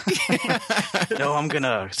down? No, I'm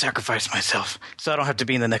gonna sacrifice myself so I don't have to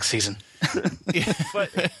be in the next season.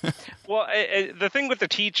 But the thing with the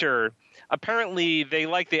teacher. Apparently, they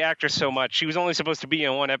like the actress so much. She was only supposed to be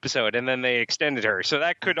in 1 episode, and then they extended her. So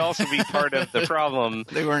that could also be part of the problem.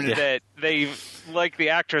 That they like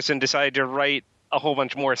the actress and decided to write a whole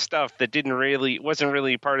bunch more stuff that wasn't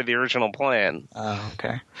really part of the original plan. Oh,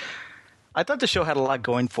 okay. I thought the show had a lot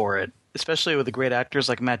going for it, especially with the great actors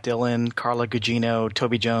like Matt Dillon, Carla Gugino,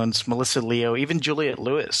 Toby Jones, Melissa Leo, even Juliette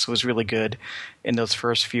Lewis was really good in those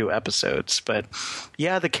first few episodes. But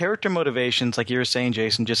yeah, the character motivations, like you were saying,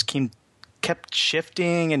 Jason, just kept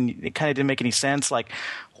shifting, and it kind of didn't make any sense. Like,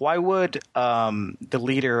 why would the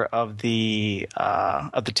leader of the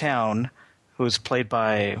town, who's played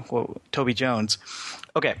by Toby Jones?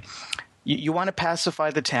 Okay, you want to pacify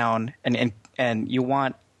the town, and you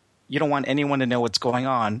don't want anyone to know what's going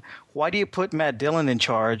on. Why do you put Matt Dillon in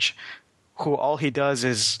charge, who all he does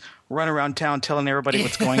is run around town telling everybody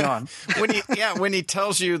what's going on? when he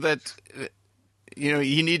tells you that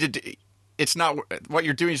you need to. It's not what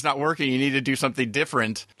you're doing is not working. You need to do something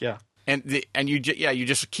different. Yeah, and you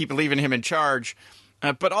just keep leaving him in charge.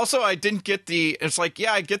 But also, I didn't get it's like,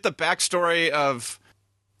 yeah, I get the backstory of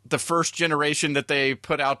the first generation that they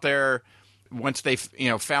put out there. Once they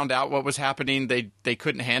found out what was happening, they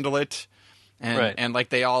couldn't handle it, and like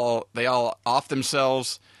they all off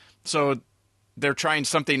themselves. So they're trying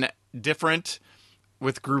something different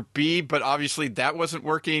with Group B, but obviously that wasn't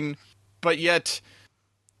working. But yet.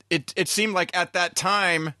 It seemed like at that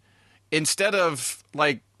time, instead of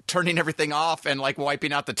like turning everything off and like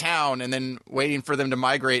wiping out the town and then waiting for them to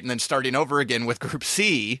migrate and then starting over again with Group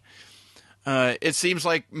C, it seems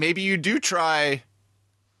like maybe you do try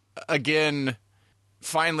again,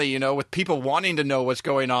 finally, with people wanting to know what's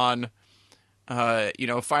going on,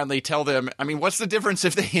 finally tell them. I mean, what's the difference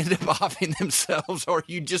if they end up offing themselves or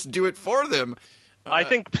you just do it for them? I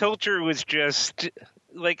think Pilcher was just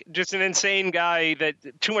like just an insane guy that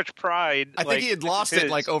too much pride. I think he had lost it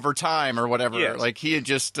like over time or whatever. Yes. Like he had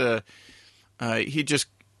just sort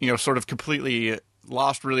of completely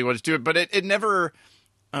lost really what he's doing. But it never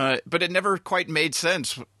quite made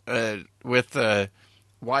sense with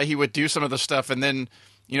why he would do some of the stuff. And then,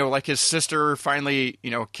 like his sister finally,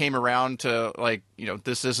 came around to like,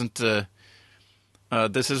 this isn't the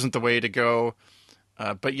way to go.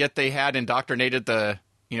 But yet they had indoctrinated the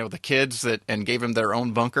kids and gave them their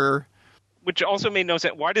own bunker. Which also made no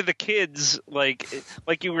sense. Why did the kids, like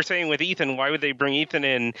you were saying with Ethan, why would they bring Ethan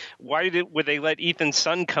in? Why would they let Ethan's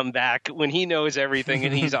son come back when he knows everything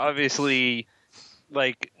and he's obviously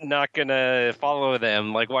like not gonna follow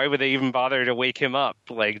them? Like, why would they even bother to wake him up?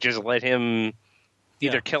 Like, just let him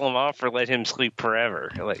either kill him off or let him sleep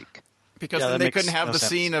forever. Like, because then they couldn't have the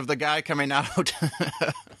scene of the guy coming out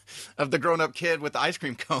of the grown-up kid with the ice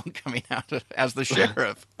cream cone coming out as the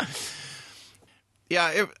sheriff.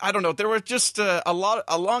 Yeah, I don't know. There was just a lot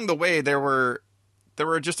along the way. There were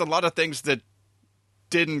just a lot of things that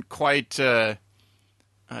didn't quite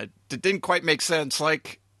make sense.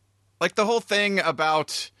 Like the whole thing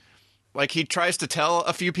about like he tries to tell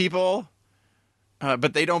a few people,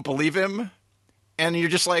 but they don't believe him, and you're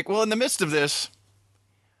just like, well, in the midst of this,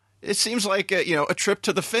 it seems like a trip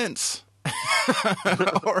to the fence.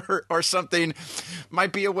 or something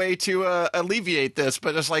might be a way to alleviate this,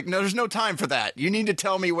 but it's like, no, there's no time for that. You need to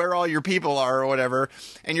tell me where all your people are or whatever.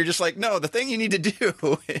 And you're just like, no, the thing you need to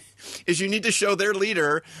do is you need to show their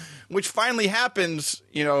leader, which finally happens,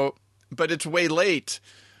 but it's way late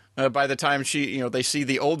by the time they see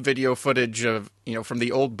the old video footage of, from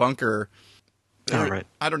the old bunker. All right.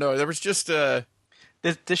 I don't know. There was just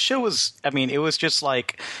this show was, it was just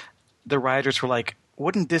like the writers were like,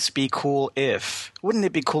 wouldn't this be cool if? Wouldn't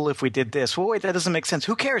it be cool if we did this? Well, wait, that doesn't make sense.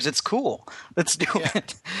 Who cares? It's cool. Let's do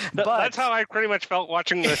it. But that's how I pretty much felt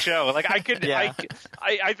watching the show. Like I could, I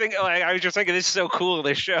think like, I was just thinking, this is so cool.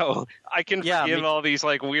 This show, I can forgive all these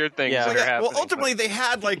like weird things that are happening. Well, ultimately, they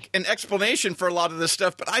had like an explanation for a lot of this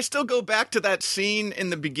stuff, but I still go back to that scene in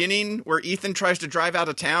the beginning where Ethan tries to drive out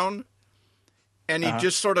of town, and he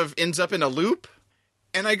just sort of ends up in a loop,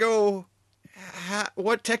 and I go,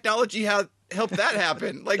 what technology helped that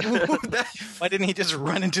happen? Like, why didn't he just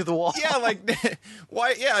run into the wall? Yeah, like,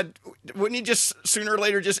 why? Yeah, wouldn't he just sooner or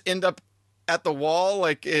later just end up at the wall?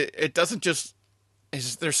 Like, it doesn't just.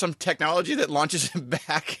 Is there some technology that launches him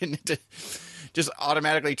back and just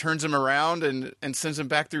automatically turns him around and sends him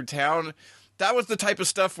back through town? That was the type of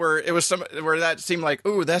stuff where it was where that seemed like,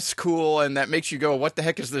 ooh, that's cool, and that makes you go, what the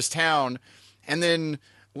heck is this town? And then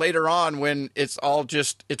later on, when it's all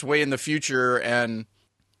just it's way in the future, and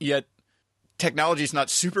yet technology is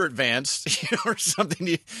not super advanced, or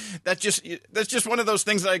something. That's just one of those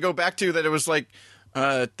things that I go back to. That it was like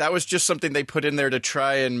that was just something they put in there to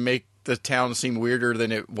try and make the town seem weirder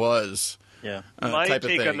than it was. Yeah, my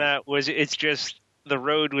take on that was it's just the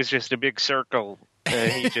road was just a big circle.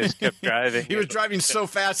 He just kept driving. He was driving so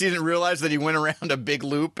fast he didn't realize that he went around a big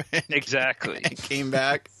loop. Exactly, and came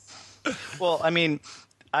back. Well,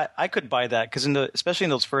 I could buy that because especially in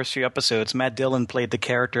those first few episodes, Matt Dillon played the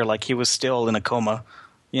character like he was still in a coma.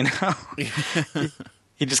 He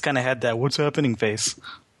just kind of had that "what's happening" face.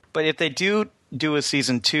 But if they do a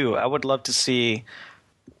season 2, I would love to see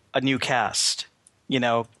a new cast.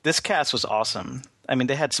 This cast was awesome.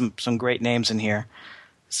 They had some great names in here,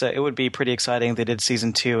 so it would be pretty exciting if they did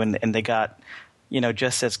season 2 and they got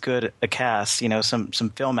just as good a cast. Some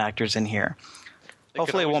film actors in here.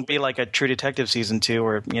 Hopefully it won't be like a True Detective season 2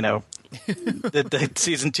 where, the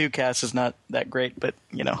season 2 cast is not that great, but,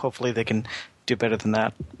 hopefully they can do better than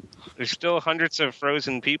that. There's still hundreds of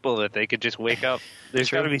frozen people that they could just wake up. There's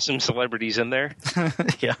got to be some celebrities in there.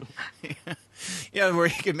 Yeah. Yeah, where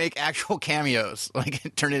you could make actual cameos,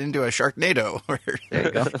 like turn it into a Sharknado. There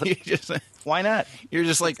you go. Why not? You're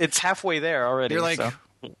just like... It's halfway there already. You're like,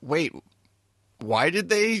 wait, why did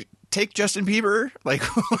they take Justin Bieber? Like,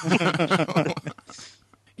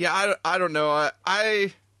 yeah, I don't know.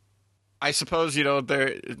 I suppose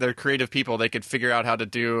they're creative people. They could figure out how to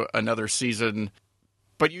do another season,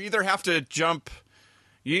 but you either have to jump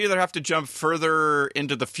further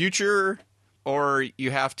into the future, or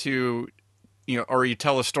you have to, or you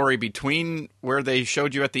tell a story between where they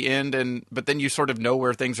showed you at the end, but then you sort of know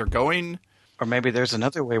where things are going. Or maybe there's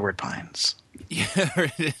another Wayward Pines. Yeah,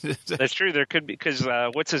 that's true. There could be, because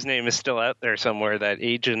what's his name is still out there somewhere. That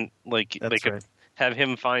agent, like that's they could right. have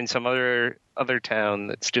him find some other town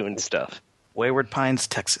that's doing stuff. Wayward Pines,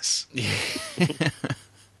 Texas.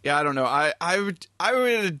 Yeah, I don't know. I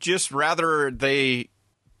would just rather they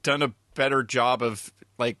done a better job of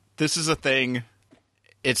like, this is a thing.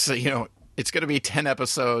 It's it's going to be 10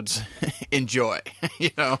 episodes. Enjoy,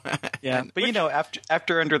 Yeah, but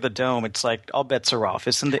after Under the Dome, it's like all bets are off.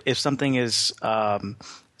 If something is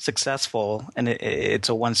successful and it's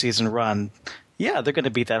a one season run, yeah, they're going to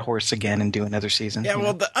beat that horse again and do another season. Yeah,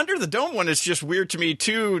 well, the Under the Dome one is just weird to me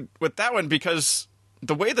too with that one, because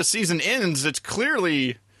the way the season ends, it's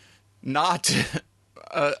clearly not,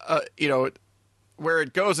 where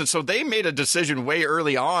it goes. And so they made a decision way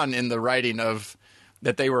early on in the writing of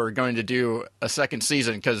that they were going to do a second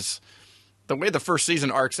season, because the way the first season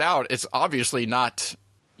arcs out, it's obviously not.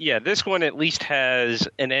 Yeah, this one at least has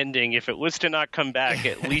an ending. If it was to not come back,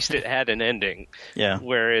 at least it had an ending. Yeah.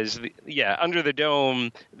 Whereas, Under the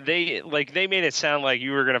Dome, they made it sound like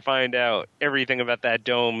you were going to find out everything about that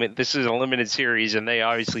dome. This is a limited series, and they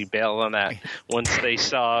obviously bailed on that once they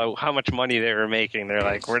saw how much money they were making. They're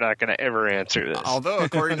like, we're not going to ever answer this. Although,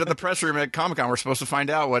 according to the press room at Comic-Con, we're supposed to find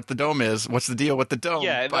out what the dome is. What's the deal with the dome?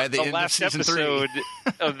 Yeah, by the end last of season episode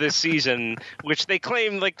 3 of this season, which they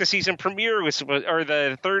claimed the season premiere was, or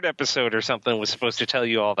the third episode or something was supposed to tell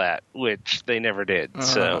you all that, which they never did.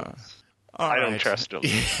 So I don't trust them.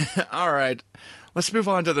 All right, let's move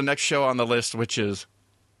on to the next show on the list, which is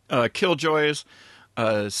Killjoys,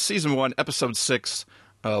 season 1, episode 6,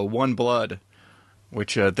 One Blood,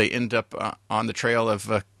 which they end up on the trail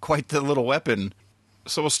of quite the little weapon.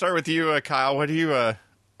 So we'll start with you, Kyle. What are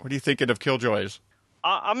you thinking of Killjoys?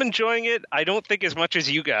 I'm enjoying it. I don't think as much as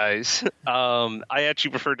you guys. I actually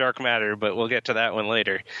prefer Dark Matter, but we'll get to that one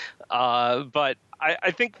later. But I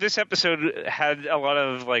think this episode had a lot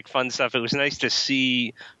of fun stuff. It was nice to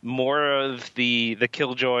see more of the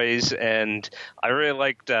Killjoys, and I really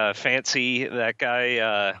liked Fancy, that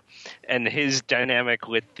guy, and his dynamic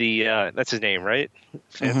with the that's his name, right?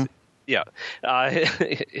 Fancy. Mm-hmm. Yeah,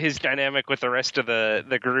 his dynamic with the rest of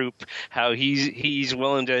the group, how he's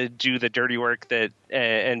willing to do the dirty work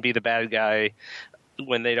and be the bad guy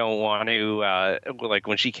when they don't want to,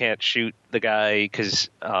 when she can't shoot the guy because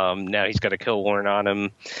now he's got a kill warrant on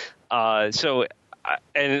him. And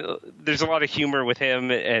there's a lot of humor with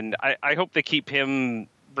him, and I hope they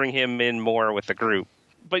bring him in more with the group.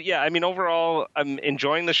 But yeah, I mean, overall, I'm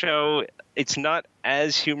enjoying the show. It's not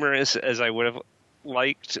as humorous as I would have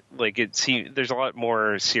liked. There's a lot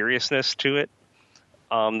more seriousness to it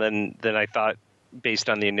than I thought based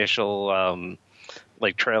on the initial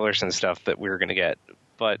trailers and stuff that we were going to get.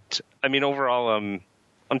 But I mean, overall, I'm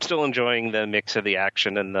still enjoying the mix of the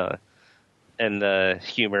action and the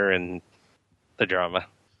humor and the drama.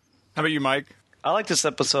 How about you, Mike? I like this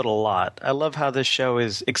episode a lot. I love how this show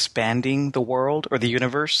is expanding the world or the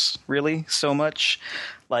universe, really, so much.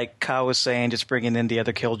 Like Kyle was saying, just bringing in the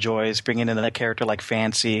other Killjoys, bringing in that character like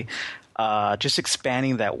Fancy, just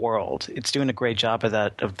expanding that world. It's doing a great job of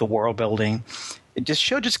that, of the world building.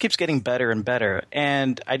 Show just keeps getting better and better,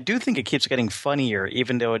 and I do think it keeps getting funnier,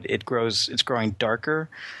 even though it's growing darker.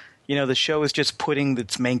 The show is just putting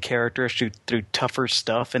its main characters through tougher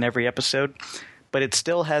stuff in every episode, but it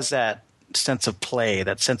still has that sense of play,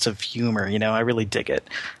 that sense of humor. I really dig it.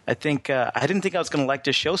 I think I didn't think I was going to like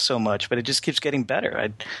this show so much, but it just keeps getting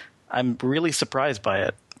better. I'm really surprised by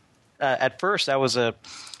it. At first, I was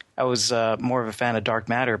more of a fan of Dark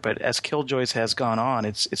Matter, but as Killjoys has gone on,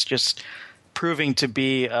 it's just proving to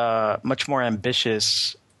be a much more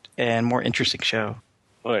ambitious and more interesting show.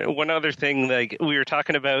 One other thing, we were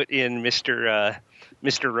talking about in Mr.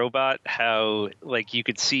 Robot, how you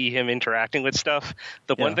could see him interacting with stuff.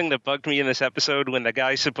 The one thing that bugged me in this episode, when the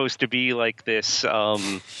guy's supposed to be this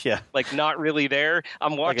not really there,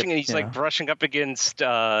 I'm watching and he's brushing up against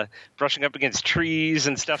trees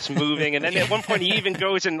and stuff's moving, and then at one point he even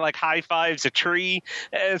goes and high fives a tree,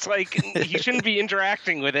 and it's he shouldn't be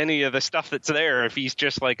interacting with any of the stuff that's there if he's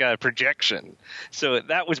just a projection. So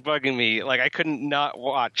that was bugging me. I couldn't not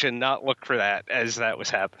watch and not look for that as that was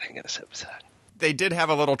happening in this episode. They did have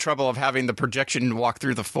a little trouble of having the projection walk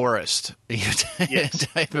through the forest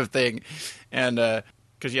type of thing. And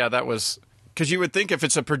because you would think if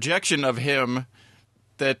it's a projection of him,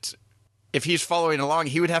 that if he's following along,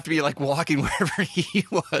 he would have to be walking wherever he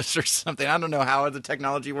was or something. I don't know how the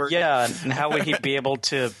technology works. Yeah, and how would he be able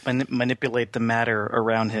to manipulate the matter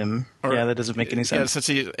around him? That doesn't make any sense. Yeah,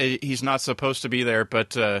 since he's not supposed to be there.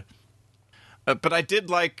 But I did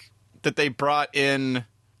like that they brought in...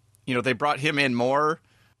 they brought him in more,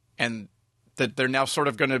 and that they're now sort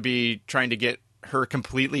of going to be trying to get her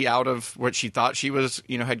completely out of what she thought she was,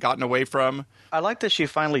 had gotten away from. I like that she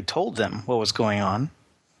finally told them what was going on.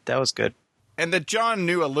 That was good. And that John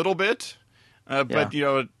knew a little bit, but,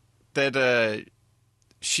 that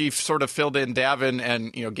she sort of filled in Davin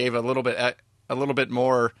and, gave a little bit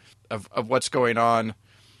more of what's going on,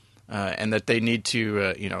 and that they need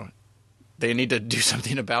to, they need to do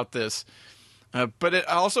something about this. But it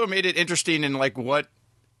also made it interesting in like what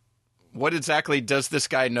exactly does this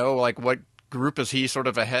guy know? Like what group is he sort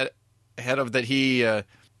of ahead of that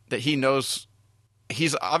he knows?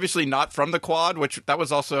 He's obviously not from the Quad, which that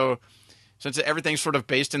was also, since everything's sort of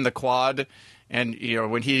based in the Quad, and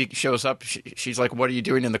when he shows up, she's like, "What are you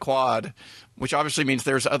doing in the Quad?" Which obviously means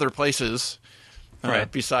there's other places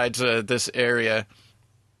besides this area.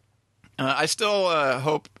 I still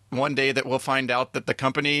hope one day that we'll find out that the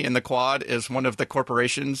company in the Quad is one of the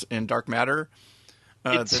corporations in Dark Matter.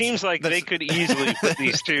 It seems like they could easily put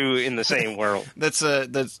these two in the same world. That's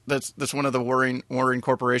one of the warring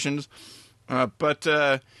corporations. But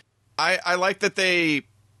I like that they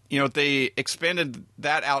expanded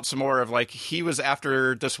that out some more. Of like he was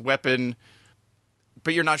after this weapon,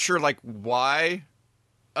 but you're not sure like why.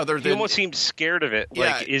 He almost seemed scared of it.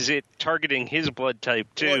 Yeah. Like, is it targeting his blood type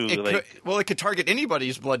too? It could target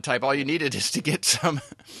anybody's blood type. All you needed is to get some.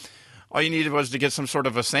 All you needed was to get some sort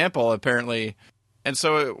of a sample, apparently. And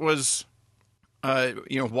so it was.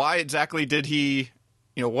 Why exactly did he?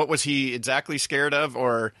 What was he exactly scared of,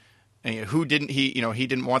 or who didn't he? He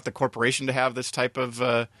didn't want the corporation to have this type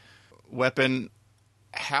of weapon.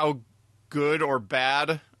 How good or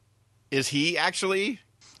bad is he actually?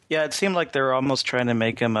 Yeah, it seemed like they were almost trying to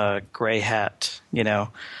make him a gray hat,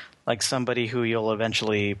 like somebody who you'll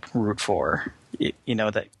eventually root for,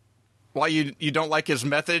 that. While you don't like his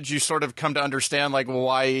methods, you sort of come to understand like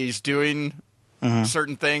why he's doing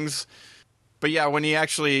certain things. But yeah, when he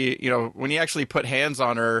actually put hands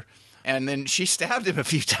on her, and then she stabbed him a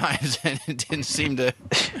few times, and it didn't seem to.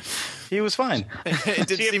 He was fine. At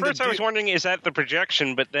first I was wondering, is that the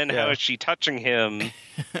projection? But then how is she touching him?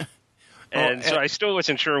 And so I still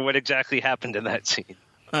wasn't sure what exactly happened in that scene.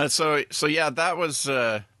 So yeah, that was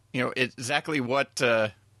exactly what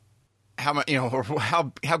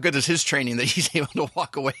how good is his training that he's able to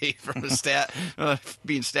walk away from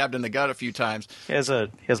being stabbed in the gut a few times. He has a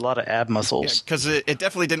lot of ab muscles. Because it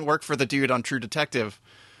definitely didn't work for the dude on True Detective.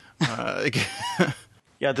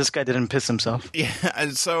 Yeah, this guy didn't piss himself. Yeah,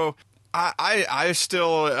 and so I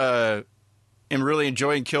still. am really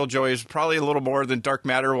enjoying Killjoys, probably a little more than Dark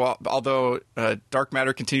Matter, although Dark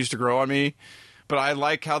Matter continues to grow on me. But I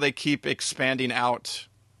like how they keep expanding out,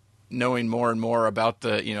 knowing more and more about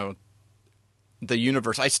the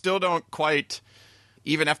universe. I still don't quite,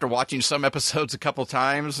 even after watching some episodes a couple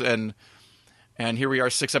times, and here we are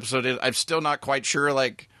 6 episodes in, I'm still not quite sure,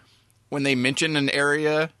 like, when they mention an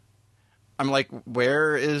area, I'm like,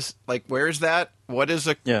 where is that? What is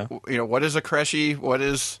what is a Kreshi? What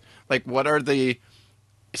is... Like, what are I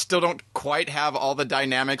still don't quite have all the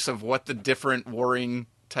dynamics of what the different warring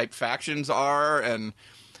type factions are and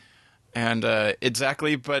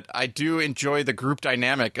exactly, but I do enjoy the group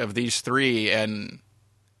dynamic of these three and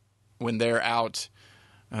when they're out,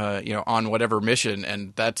 on whatever mission,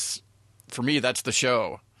 and that's, for me, that's the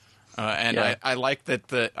show. I like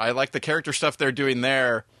that I like the character stuff they're doing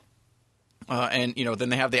there, and then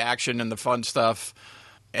they have the action and the fun stuff,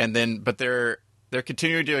 but they're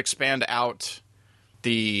continuing to expand out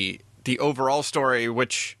the overall story,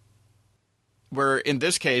 where in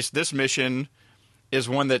this case, this mission is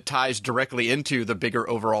one that ties directly into the bigger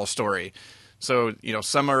overall story. So,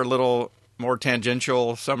 some are a little more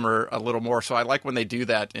tangential, some are a little more. So I like when they do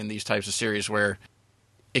that in these types of series where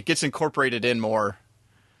it gets incorporated in more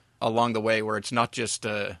along the way, where it's not just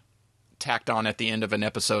tacked on at the end of an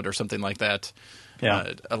episode or something like that.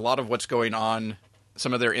 Yeah. A lot of what's going on,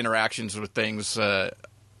 some of their interactions with things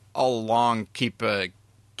all along keep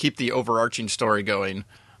the overarching story going,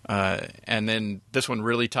 and then this one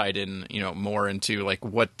really tied in, more into like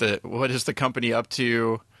what is the company up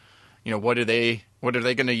to, what are they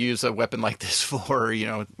going to use a weapon like this for? Where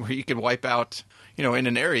you could wipe out, in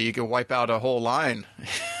an area you could wipe out a whole line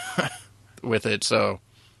with it. So.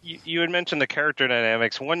 You had mentioned the character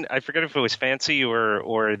dynamics. One, I forget if it was Fancy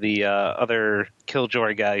or the other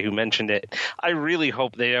Killjoy guy who mentioned it. I really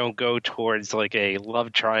hope they don't go towards like a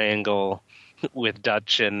love triangle with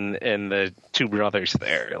Dutch and the two brothers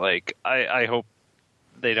there. Like, I hope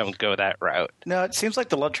they don't go that route. No, it seems like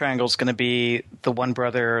the love triangle is going to be the one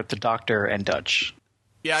brother, the doctor, and Dutch.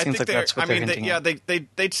 Yeah, I think that's what they're hinting at.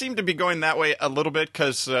 They seem to be going that way a little bit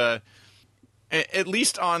because at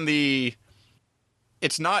least on the.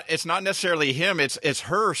 It's not necessarily him. It's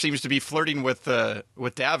her seems to be flirting with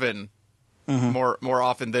Davin more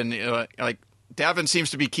often than like Davin seems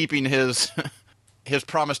to be keeping his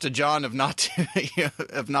promise to John of not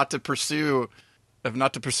to pursue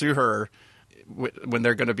her when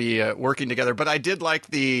they're going to be working together. But I did like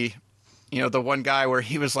the one guy where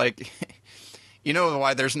he was like,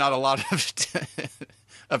 why there's not a lot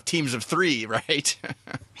of teams of 3, right?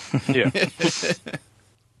 Yeah.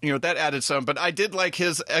 That added some, but I did like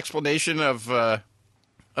his explanation of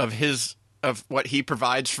what he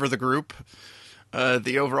provides for the group,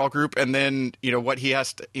 the overall group, and then what he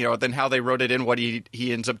has to, then how they wrote it in, what he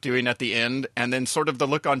ends up doing at the end, and then sort of the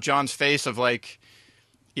look on John's face of like,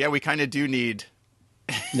 yeah, we kind of do need,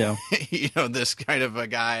 this kind of a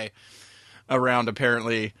guy around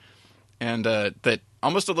apparently, and that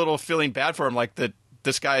almost a little feeling bad for him, like that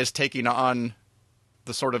this guy is taking on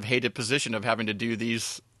the sort of hated position of having to do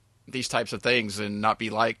these types of things and not be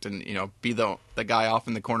liked and, be the guy off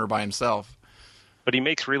in the corner by himself. But he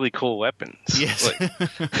makes really cool weapons. Yes.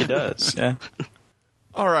 He does, yeah.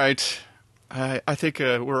 All right. I think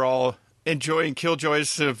we're all enjoying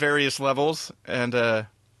Killjoys to various levels, and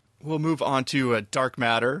we'll move on to Dark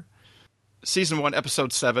Matter. Season 1,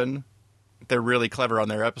 Episode 7. They're really clever on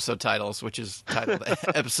their episode titles, which is titled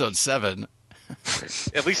Episode 7.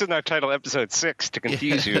 At least it's not titled Episode 6 to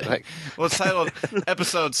confuse you. Like, well, it's titled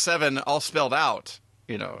Episode 7, all spelled out.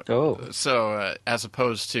 Oh. So as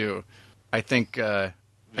opposed to, I think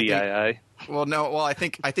VII. Well, no. Well, I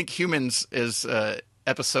think Humans is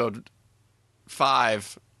Episode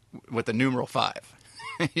 5 with the numeral 5.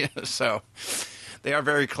 So they are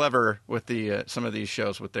very clever with the some of these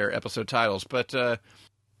shows with their episode titles. But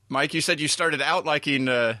Mike, you said you started out liking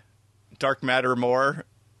Dark Matter more.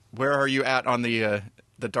 Where are you at on the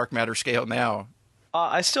Dark Matter scale now?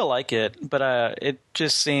 I still like it, but it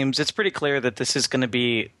just seems it's pretty clear that this is going to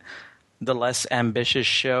be the less ambitious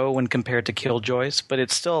show when compared to Killjoys, but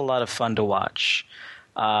it's still a lot of fun to watch.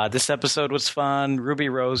 This episode was fun. Ruby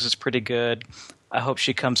Rose is pretty good. I hope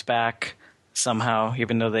she comes back somehow,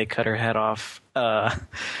 even though they cut her head off.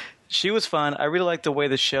 She was fun. I really like the way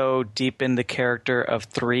the show deepened the character of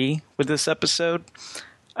 3 with this episode.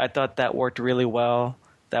 I thought that worked really well.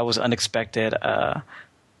 That was unexpected.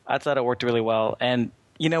 I thought it worked really well. And,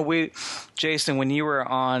 Jason, when you were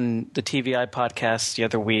on the TVI podcast the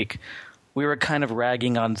other week, we were kind of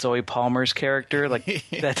ragging on Zoe Palmer's character, like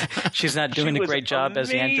that she's not doing a great job as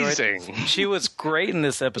the android. She was great in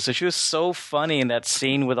this episode. She was so funny in that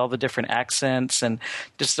scene with all the different accents and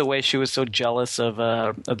just the way she was so jealous of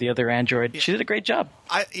the other android. She did a great job.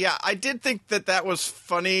 I did think that was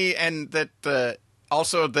funny, and that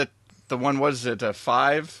also that the one was at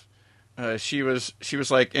 5. She was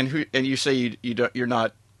like, and you say you're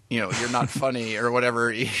not funny or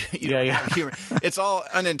whatever. You don't have humor. It's all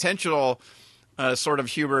unintentional sort of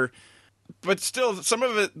humor, but still, some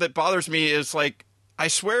of it that bothers me is like, I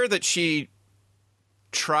swear that she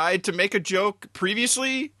tried to make a joke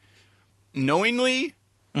previously, knowingly,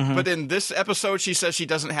 but in this episode she says she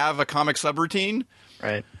doesn't have a comic subroutine,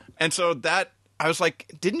 right? And so that I was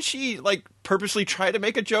like, didn't she like purposely try to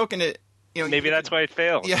make a joke and it? Maybe that's why it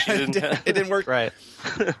failed. Yeah, it didn't work. Right.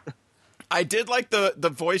 I did like the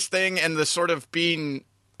voice thing and the sort of being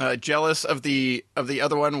jealous of the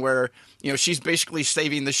other one, where she's basically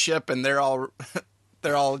saving the ship and they're all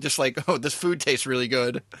just like, oh, this food tastes really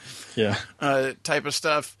good, type of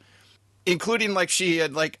stuff, including like she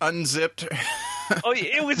had like unzipped. Oh,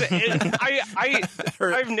 it was.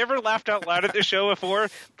 I've never laughed out loud at the show before,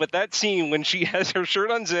 but that scene when she has her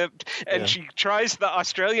shirt unzipped and she tries the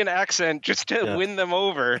Australian accent just to win them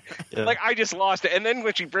over, like I just lost it. And then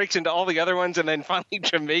when she breaks into all the other ones and then finally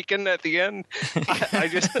Jamaican at the end, I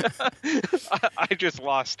just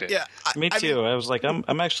lost it. Yeah, me too. I was like,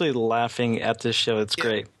 I'm actually laughing at this show. It's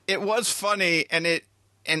great. It was funny, and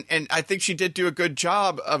I think she did do a good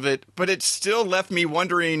job of it, but it still left me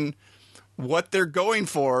wondering what they're going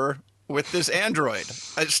for with this android.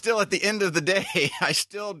 Still, at the end of the day, I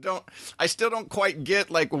still don't quite get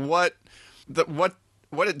like what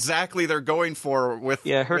exactly they're going for with.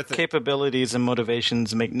 Yeah, her capabilities and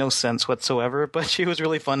motivations make no sense whatsoever, but she was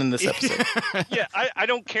really fun in this episode. Yeah, I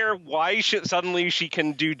don't care why suddenly she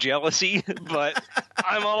can do jealousy, but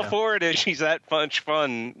I'm all for it if she's that much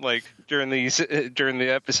fun, like during the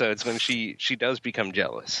episodes when she does become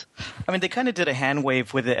jealous. I mean, they kind of did a hand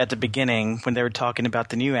wave with it at the beginning when they were talking about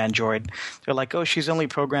the new android. They're like, oh, she's only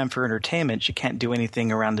programmed for entertainment. She can't do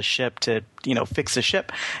anything around the ship to, fix the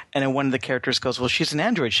ship. And then one of the characters goes, well, she's an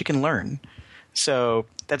android. She can learn. So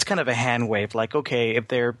that's kind of a hand wave. Like, okay, if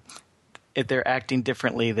they're acting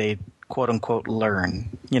differently, they quote unquote learn,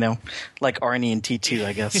 like Arnie and T2,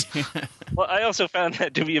 I guess. Well, I also found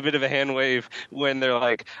that to be a bit of a hand wave when they're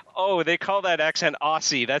like, oh, they call that accent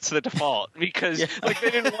Aussie. That's the default, because they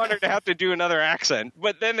didn't want her to have to do another accent.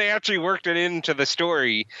 But then they actually worked it into the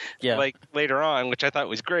story like later on, which I thought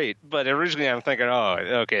was great. But originally I'm thinking, oh,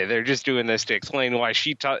 okay, they're just doing this to explain why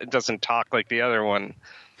she doesn't talk like the other one.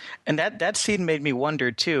 And that scene made me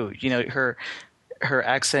wonder too, her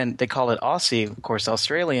accent, they call it Aussie, of course,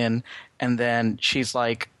 Australian, and then she's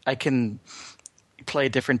like, I can play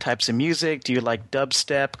different types of music. Do you like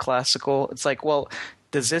dubstep, classical? It's like, well,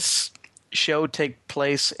 does this show take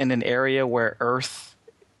place in an area where Earth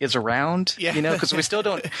is around? Yeah. You know, because we still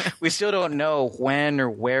don't know when or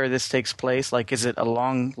where this takes place. Like, is it a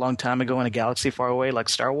long time ago in a galaxy far away, like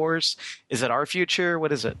Star Wars? Is it our future?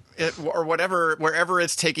 What is it? Or whatever, wherever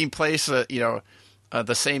it's taking place, the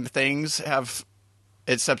same things have,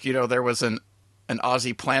 except, there was an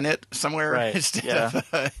Aussie planet somewhere, Right.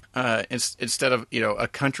 instead of a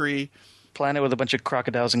country. Planet with a bunch of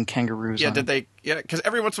crocodiles and kangaroos. Yeah, on it. because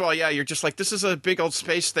every once in a while, you're just like, this is a big old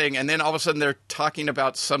space thing, and then all of a sudden they're talking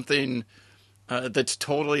about something that's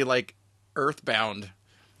totally like earthbound.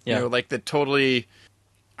 Yeah. Like that totally.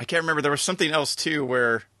 I can't remember. There was something else too,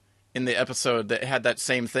 where in the episode that had that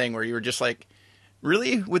same thing, where you were just like,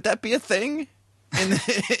 really, would that be a thing in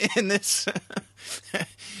in this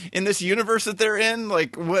in this universe that they're in?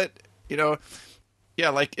 Like, what Yeah,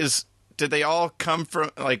 like did they all come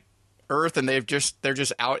from like Earth, and they're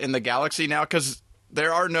just out in the galaxy now? Because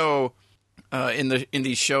there are no in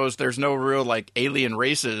these shows, there's no real like alien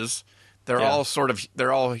races. They're all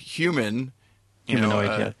they're all human,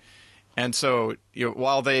 Humanoid, and so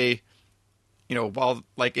while they, while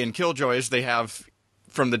like in Killjoys they have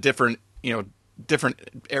from the different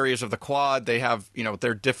areas of the quad, they have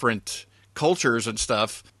their different cultures and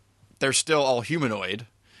stuff. They're still all humanoid,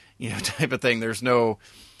 type of thing. There's no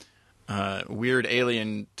weird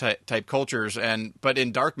alien type cultures, but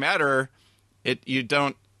in Dark Matter, you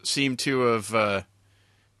don't seem to have,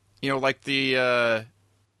 like the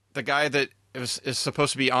guy that is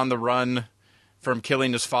supposed to be on the run from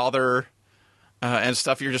killing his father and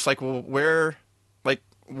stuff. You're just like, well,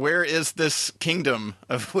 where is this kingdom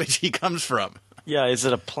of which he comes from? Yeah, is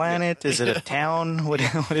it a planet? Is it a town? What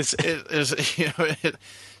is it?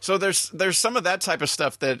 So there's some of that type of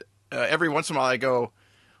stuff that every once in a while I go.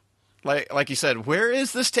 Like you said, where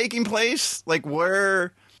is this taking place? Like,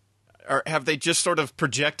 where have they just sort of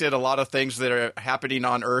projected a lot of things that are happening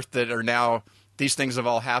on Earth that are now, these things have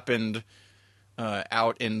all happened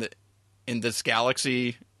out in this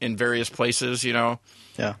galaxy in various places,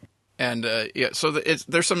 Yeah. And so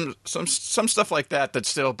there's some stuff like that that's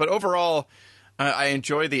still, but overall, I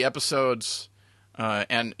enjoy the episodes,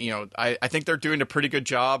 and I think they're doing a pretty good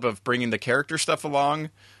job of bringing the character stuff along.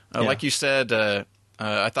 Like you said.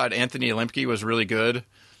 I thought Anthony Lemke was really good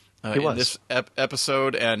in this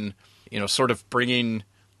episode, and sort of bringing.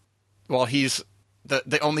 Well, he's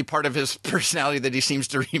the only part of his personality that he seems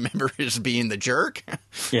to remember is being the jerk.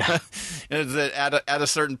 Yeah, that at a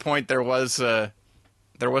certain point there was a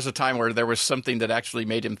time where there was something that actually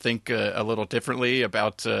made him think a little differently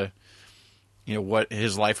about what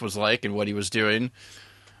his life was like and what he was doing.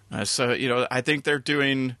 So I think they're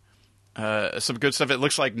doing. Some good stuff. It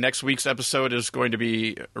looks like next week's episode is going to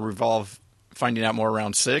be finding out more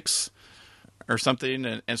around 6 or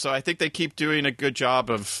something, and so I think they keep doing a good job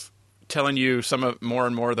of telling you more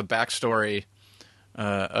and more of the backstory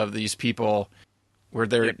of these people, where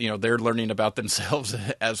they're they're learning about themselves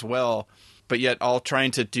as well, but yet all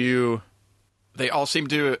trying to do. They all seem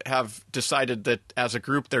to have decided that as a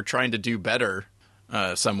group they're trying to do better,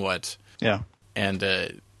 somewhat. Yeah, and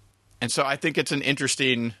so I think it's an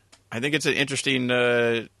interesting.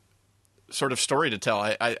 Sort of story to tell.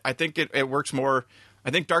 I think it works more.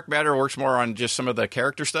 I think Dark Matter works more on just some of the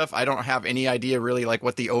character stuff. I don't have any idea really like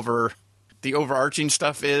what the overarching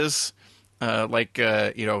stuff is. Who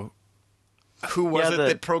was it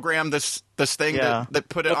that programmed this thing that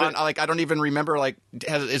put it on? Like, I don't even remember. Like,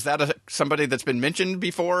 is that somebody that's been mentioned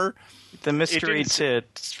before? The mystery to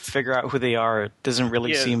figure out who they are doesn't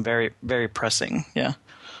really seem very, very pressing. Yeah.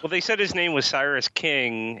 Well, they said his name was Cyrus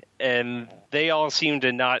King, and they all seem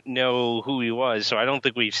to not know who he was, so I don't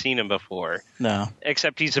think we've seen him before. No.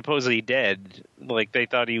 Except he's supposedly dead. Like, they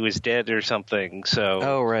thought he was dead or something, so...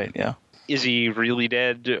 Oh, right, yeah. Is he really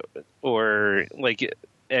dead? Or, like...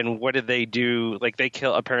 And what did they do? Like, they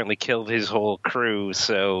apparently killed his whole crew,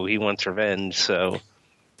 so he wants revenge, so...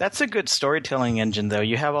 That's a good storytelling engine, though.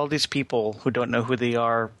 You have all these people who don't know who they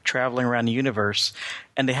are traveling around the universe,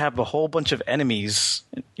 and they have a whole bunch of enemies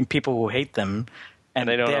and people who hate them. And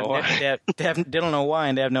they don't know why. They don't know why,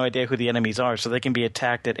 and they have no idea who the enemies are, so they can be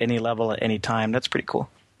attacked at any level at any time. That's pretty cool.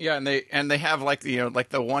 Yeah, and they have like like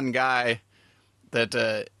the one guy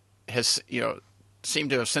that has seemed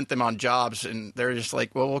to have sent them on jobs, and they're just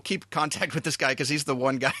like, well, we'll keep contact with this guy because he's the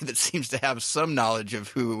one guy that seems to have some knowledge of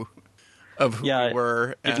who we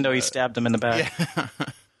were, even though he stabbed them in the back. Yeah.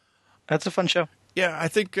 That's a fun show. Yeah, I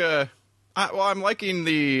think. I'm liking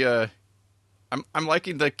the I'm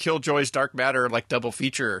liking the Killjoys Dark Matter like double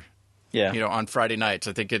feature. Yeah. On Friday nights.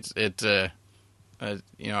 I think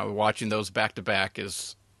watching those back to back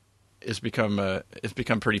is become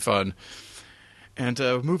pretty fun. And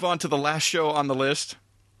move on to the last show on the list.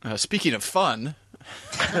 Speaking of fun,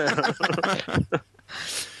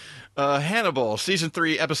 Hannibal, Season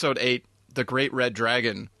 3, Episode 8, The Great Red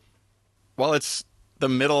Dragon. While it's the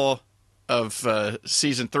middle of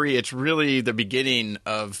Season 3, it's really the beginning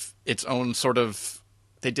of its own sort of...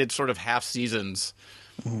 They did sort of half seasons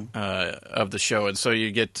of the show, and so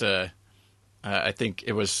you get... I think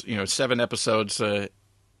it was 7 episodes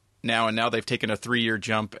now, and now they've taken a 3-year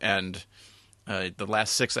jump, and the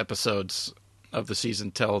last 6 episodes of the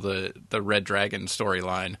season tell the Red Dragon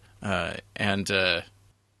storyline.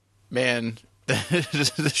 Man,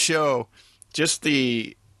 the show, just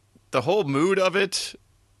the whole mood of it,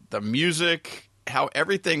 the music, how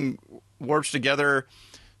everything warps together.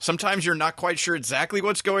 Sometimes you're not quite sure exactly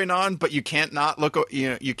what's going on, but you can't not look.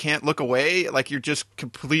 You can't look away. Like you're just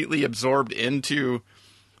completely absorbed into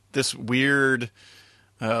this weird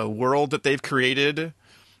world that they've created,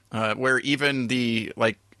 where even the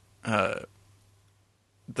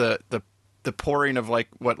pouring of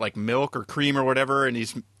like milk or cream or whatever,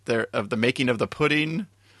 and of the making of the pudding,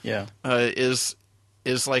 is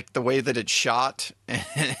like the way that it's shot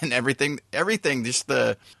and everything. Just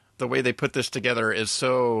the way they put this together is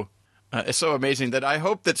so amazing that I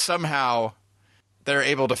hope that somehow they're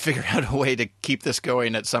able to figure out a way to keep this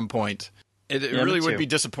going at some point. It really would be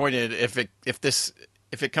disappointed if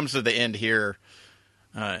it comes to the end here.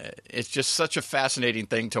 It's just such a fascinating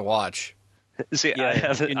thing to watch. See, I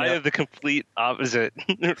have the complete opposite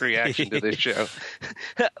reaction to this show.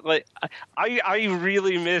 Like, I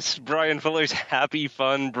really miss Brian Fuller's happy,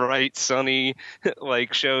 fun, bright, sunny,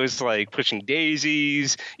 like shows like Pushing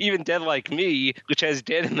Daisies. Even Dead Like Me, which has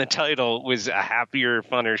Dead in the title, was a happier,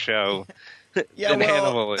 funner show.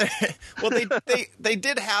 Hannibal is. Well, they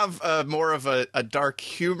did have more of a dark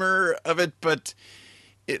humor of it, but.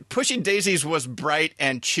 Pushing Daisies was bright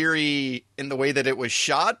and cheery in the way that it was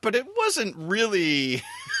shot, but it wasn't really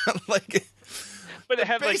like. But it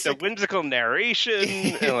had like the whimsical narration,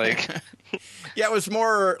 and like. Yeah, it was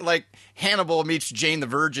more like Hannibal meets Jane the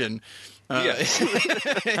Virgin. Yes.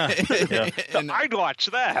 I'd watch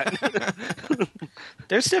that.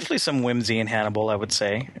 There's definitely some whimsy in Hannibal, I would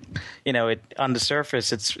say. On the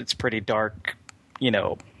surface, it's pretty dark,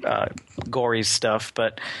 gory stuff,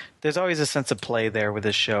 but there's always a sense of play there with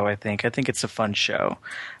this show. I think it's a fun show.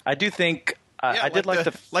 I do think I did like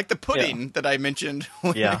the pudding that I mentioned.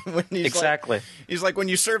 When he's exactly. He's like, when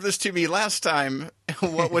you served this to me last time,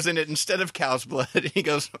 what was in it instead of cow's blood? And he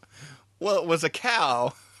goes, well, it was a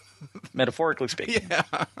cow. Metaphorically speaking. Yeah.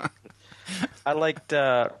 I liked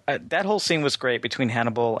that whole scene was great between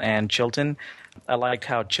Hannibal and Chilton. I liked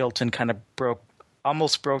how Chilton kind of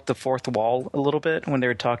almost broke the fourth wall a little bit when they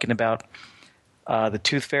were talking about the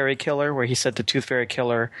Tooth Fairy Killer, where he said the Tooth Fairy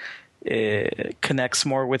Killer connects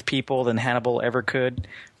more with people than Hannibal ever could,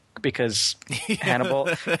 because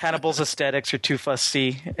Hannibal's aesthetics are too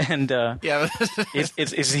fussy, and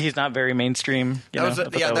he's not very mainstream.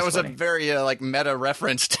 That was a very meta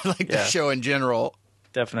reference to the show in general.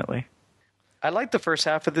 Definitely. I liked the first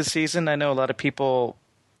half of the season. I know a lot of people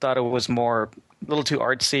thought it was a little too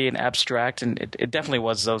artsy and abstract, and it definitely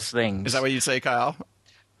was those things. Is that what you say, Kyle?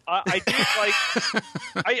 I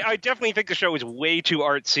definitely think the show is way too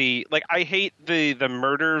artsy. Like, I hate the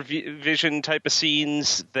murder vision type of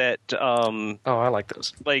scenes that. I like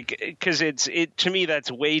those. Like, because to me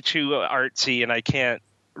that's way too artsy, and I can't.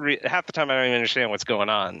 Half the time I don't even understand what's going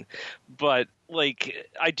on. But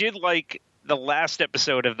I did like the last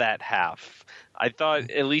episode of that half. I thought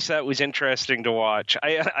at least that was interesting to watch.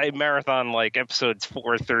 I marathon episodes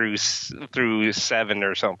 4 through 7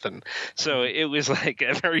 or something, so it was like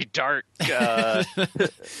a very dark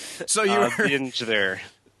so you were binge there.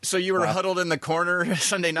 So you were huddled in the corner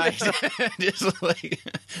Sunday night, just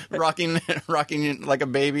rocking like a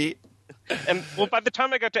baby. And by the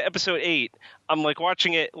time I got to episode 8, I'm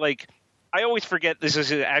watching it I always forget this is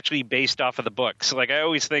actually based off of the books. I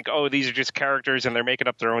always think, oh, these are just characters and they're making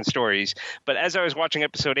up their own stories. But as I was watching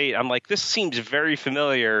episode 8, I'm like, this seems very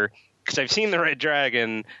familiar because I've seen the Red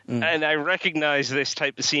Dragon, and I recognize this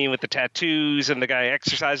type of scene with the tattoos and the guy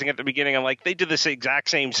exercising at the beginning. I'm like, they did this exact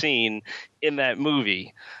same scene in that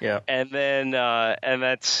movie. Yeah. And then, and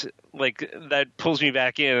that's that pulls me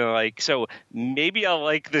back in. And so maybe I'll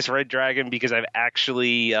like this Red Dragon because I've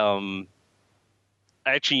actually, I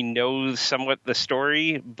actually know somewhat the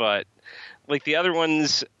story, but Like the other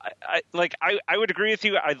ones, I would agree with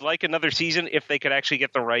you. I'd like another season if they could actually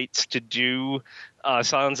get the rights to do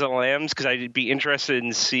Silence of the Lambs, because I'd be interested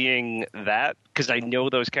in seeing that, because I know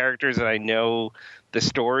those characters and I know the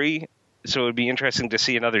story, so it would be interesting to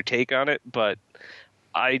see another take on it. But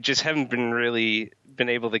I just haven't been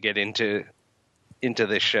able to get into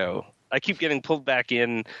this show. I keep getting pulled back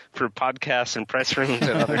in for podcasts and press rooms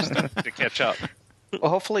and other stuff to catch up. Well,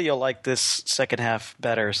 hopefully you'll like this second half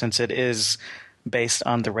better, since it is based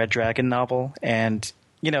on the Red Dragon novel. And,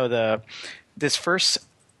 you know, this first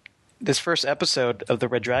episode of the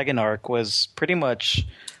Red Dragon arc was pretty much,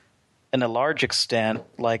 in a large extent,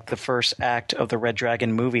 like the first act of the Red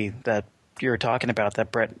Dragon movie that you were talking about,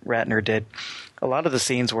 that Brett Ratner did. A lot of the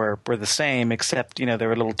scenes were the same, except, you know, there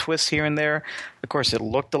were little twists here and there. Of course, it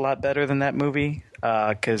looked a lot better than that movie,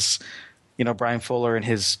 because, you know, Brian Fuller and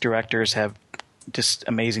his directors have just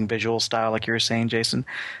amazing visual style, like you were saying, Jason.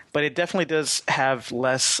 But it definitely does have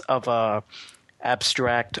less of a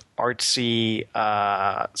abstract, artsy,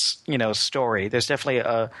 you know, story. There's definitely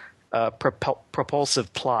a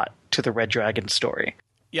propulsive plot to the Red Dragon story.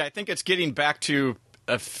 Yeah, I think it's getting back to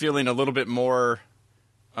feeling a little bit more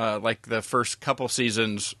like the first couple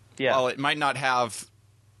seasons. Yeah. While it might not have,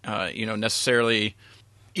 you know, necessarily.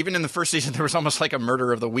 Even in the first season, there was almost like a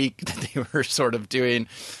murder of the week that they were sort of doing.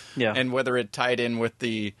 Yeah. And whether it tied in with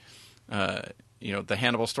the, you know, the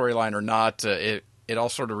Hannibal storyline or not, it all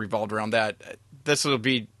sort of revolved around that. This will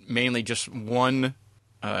be mainly just one,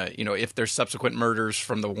 you know, if there's subsequent murders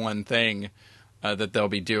from the one thing that they'll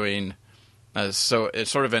be doing. So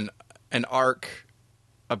it's sort of an arc,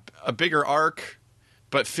 a bigger arc,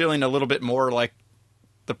 but feeling a little bit more like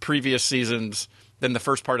the previous seasons than the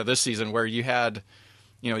first part of this season, where you had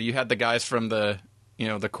the guys from the, you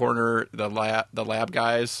know, the corner, the lab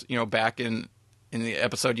guys, you know, back in the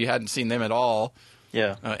episode. You hadn't seen them at all.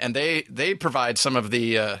 Yeah. And they provide some of the,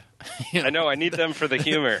 you know, I know, I need them for the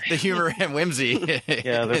humor. the humor and whimsy.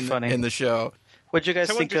 Yeah, they're funny in the show. What'd you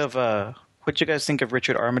guys think of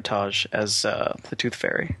Richard Armitage as the Tooth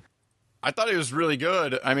Fairy? I thought he was really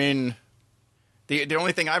good. I mean, the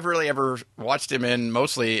only thing I've really ever watched him in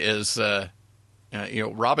mostly is, you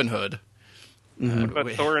know, Robin Hood. What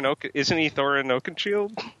about Thor and isn't he Thor and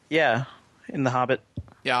Oakenshield? Yeah, in The Hobbit.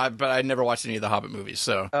 Yeah, but I never watched any of the Hobbit movies.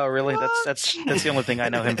 So. Oh, really? That's the only thing I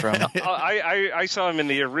know him from. I saw him in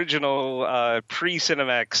the original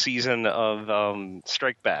pre-Cinemax season of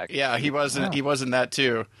Strike Back. Yeah, he was in that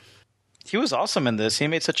too. He was awesome in this. He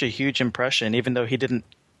made such a huge impression, even though he didn't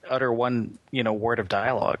utter one, you know, word of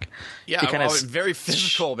dialogue. Yeah, he was very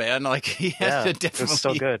physical, man. Like he had to definitely. It was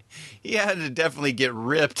so good. He had to definitely get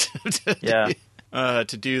ripped.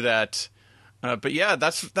 To do that. But yeah,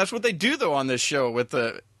 that's what they do though on this show.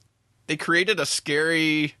 They created a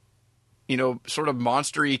scary, you know, sort of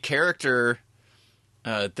monstery character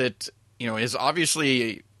that, you know, is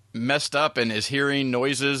obviously messed up and is hearing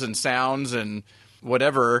noises and sounds and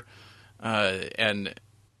whatever, and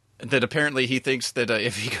that apparently he thinks that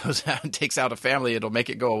if he goes out and takes out a family, it'll make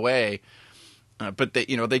it go away. But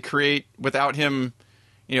they create without him,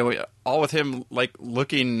 you know, all with him like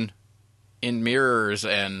looking in mirrors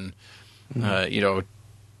and you know,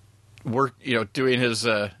 doing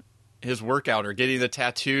his workout or getting the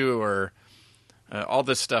tattoo or all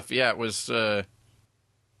this stuff. Yeah,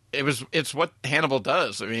 it's what Hannibal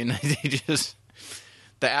does. I mean, the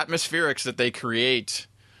atmospherics that they create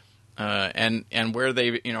and where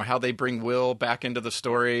they, you know, how they bring Will back into the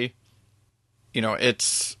story. You know,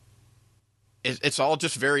 it's all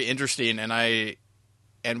just very interesting.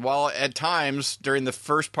 And while at times during the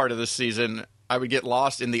first part of this season, I would get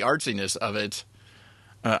lost in the artsiness of it,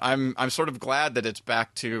 I'm sort of glad that it's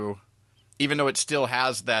back to, even though it still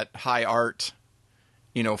has that high art,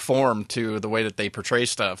 you know, form to the way that they portray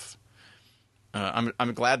stuff.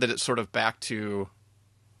 I'm glad that it's sort of back to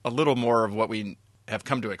a little more of what we have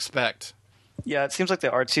come to expect. Yeah, it seems like the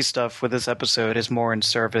artsy stuff with this episode is more in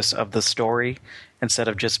service of the story instead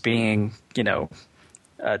of just being, you know,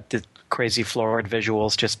 the crazy florid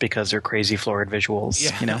visuals just because they're crazy florid visuals.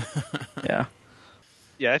 Yeah. You know, yeah.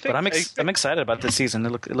 Yeah, I think. But I'm excited about this season.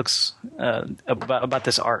 It looks about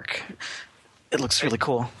this arc. It looks really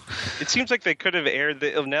cool. It seems like they could have aired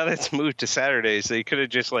now that it's moved to Saturdays. They could have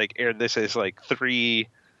just like aired this as like a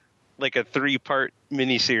 3-part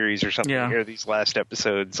miniseries or something. Yeah. Air these last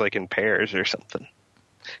episodes like in pairs or something.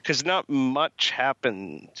 Because not much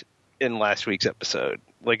happened in last week's episode.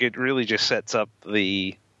 Like it really just sets up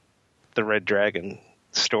the Red Dragon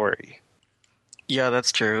story. Yeah,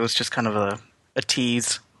 that's true. It was just kind of a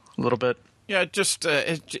tease a little bit. Yeah, just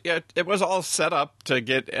it was all set up to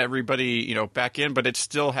get everybody, you know, back in, but it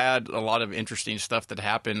still had a lot of interesting stuff that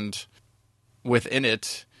happened, within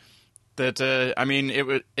it. That I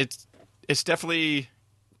mean, it's definitely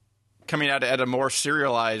coming out at a more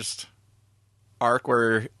serialized arc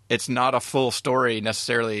where it's not a full story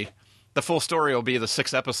necessarily. The full story will be the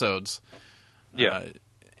 6 episodes. Yeah,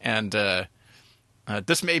 and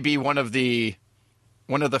this may be one of the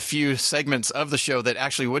few segments of the show that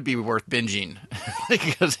actually would be worth binging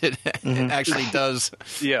because it actually does.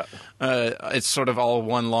 Yeah, it's sort of all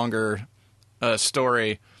one longer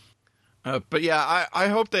story. But yeah, I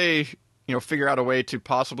hope they figure out a way to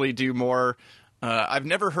possibly do more. I've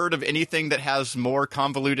never heard of anything that has more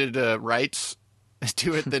convoluted rights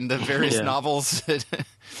to it than the various novels that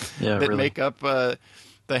really make up the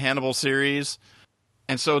Hannibal series.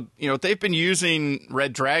 And so, they've been using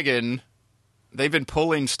Red Dragon. They've been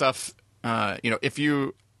pulling stuff. If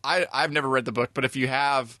you, I've never read the book, but if you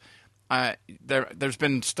have, there's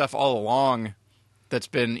been stuff all along that's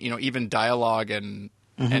been, even dialogue and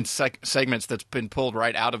segments that's been pulled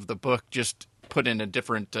right out of the book, just put in a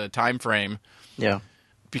different time frame. Yeah,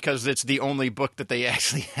 because it's the only book that they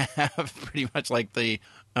actually have pretty much like the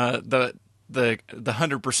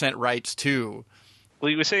 100% rights to. Well,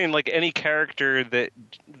 he was saying like any character that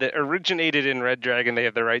originated in Red Dragon, they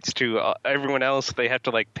have the rights to. Everyone else, they have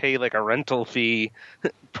to like pay like a rental fee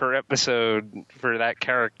per episode for that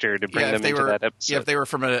character to bring them into that episode. Yeah, if they were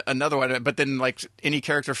from another one, but then like any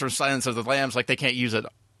character from Silence of the Lambs, like they can't use it.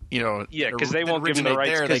 Yeah, because they won't give them the rights.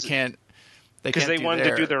 There, they can't. Because they wanted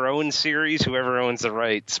to do their own series, whoever owns the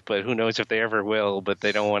rights, but who knows if they ever will, but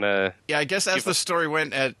they don't want to... Yeah, I guess as the story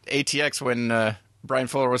went at ATX when Brian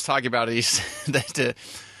Fuller was talking about it, he said that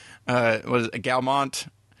Gaumont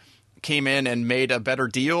came in and made a better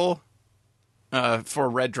deal for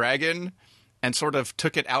Red Dragon and sort of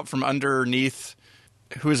took it out from underneath,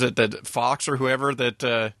 who is it, that Fox or whoever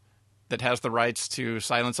that has the rights to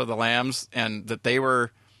Silence of the Lambs, and that they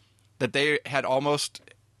had almost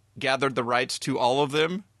gathered the rights to all of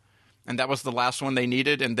them, and that was the last one they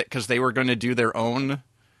needed, and because they were going to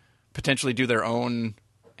potentially do their own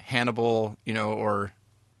Hannibal, or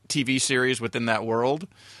TV series within that world,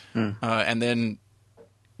 and then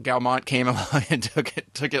Gaumont came along and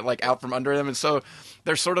took it like out from under them, and so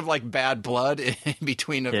there's sort of like bad blood in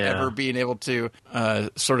between of ever being able to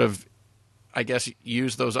sort of, I guess,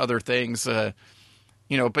 use those other things,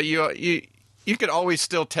 But you could always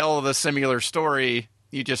still tell the similar story.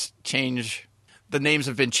 You just change. The names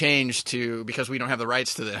have been changed to because we don't have the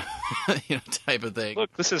rights to them, type of thing.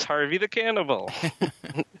 Look, this is Harvey the Cannibal.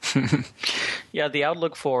 Yeah, the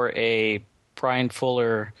outlook for a Brian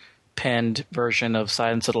Fuller penned version of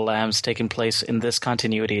Silence of the Lambs taking place in this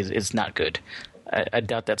continuity is not good. I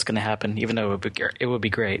doubt that's going to happen, even though it would be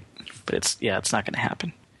great. But it's not going to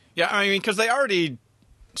happen. Yeah, I mean, because they already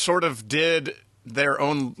sort of did their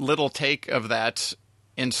own little take of that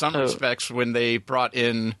in some respects when they brought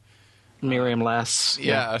in Miriam Lass.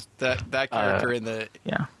 Yeah, that character in the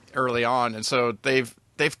early on, and so they've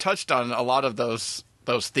touched on a lot of those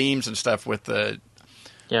themes and stuff with the.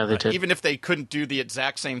 Yeah, they did. Even if they couldn't do the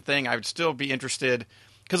exact same thing, I would still be interested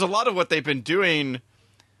because a lot of what they've been doing,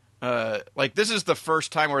 like this is the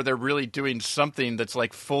first time where they're really doing something that's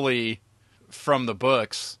like fully from the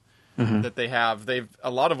books. That they have. A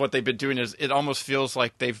lot of what they've been doing is it almost feels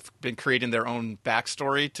like they've been creating their own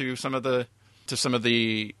backstory to some of the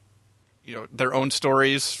their own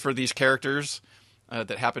stories for these characters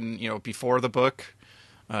that happen before the book,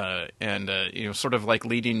 and sort of like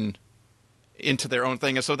leading into their own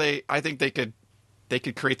thing. And so I think they could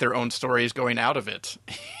create their own stories going out of it,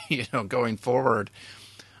 going forward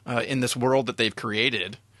in this world that they've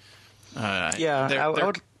created.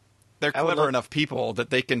 They're clever enough people that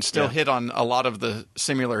they can still hit on a lot of the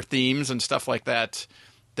similar themes and stuff like that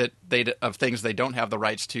of things they don't have the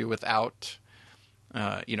rights to without,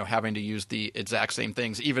 having to use the exact same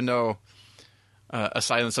things, even though a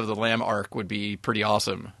Silence of the Lamb arc would be pretty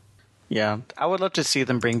awesome. Yeah, I would love to see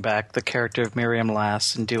them bring back the character of Miriam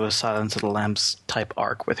Lass and do a Silence of the Lambs type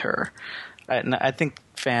arc with her. And I think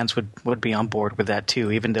fans would be on board with that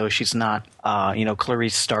too, even though she's not,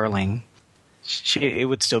 Clarice Starling. It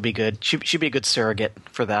would still be good. She'd be a good surrogate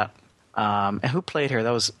for that. And who played her?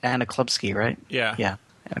 That was Anna Klumsky, right? Yeah,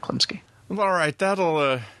 Anna Klumsky. Well, all right,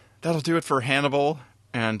 that'll do it for Hannibal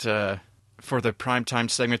and for the primetime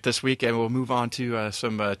segment this week, and we'll move on to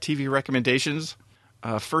some TV recommendations.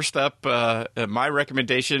 First up, my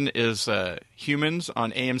recommendation is Humans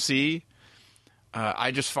on AMC.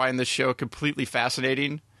 I just find this show completely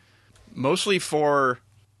fascinating, mostly for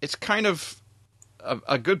it's kind of.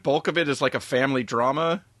 A good bulk of it is like a family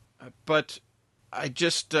drama, but I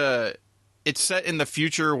just it's set in the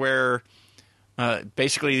future where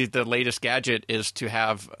Basically, the latest gadget is to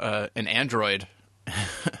have an android.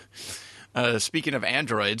 Speaking of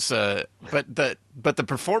androids, but the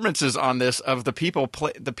performances on this of the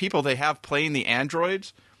people they have playing the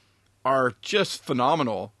androids are just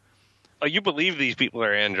phenomenal. Oh, you believe these people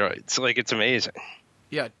are androids? Like, it's amazing.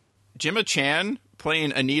 Yeah, Gemma Chan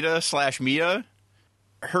playing Anita/Mia,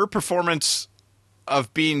 her performance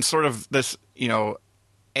of being sort of this,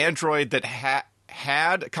 android that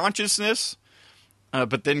had consciousness,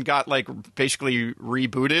 but then got like basically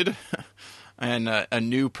rebooted and a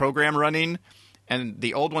new program running, and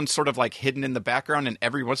the old one's sort of like hidden in the background, and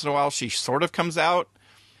every once in a while she sort of comes out.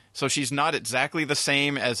 So she's not exactly the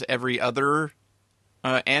same as every other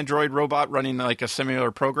android robot running like a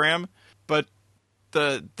similar program, but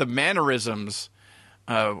the mannerisms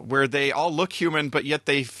where they all look human, but yet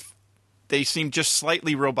they seem just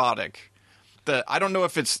slightly robotic. I don't know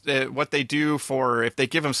if it's what they do for, if they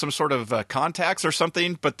give them some sort of contacts or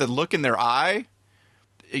something, but the look in their eye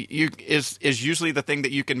is usually the thing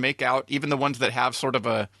that you can make out. Even the ones that have sort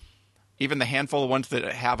of even the handful of ones that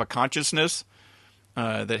have a consciousness,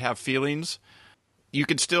 that have feelings,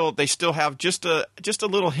 they still have just a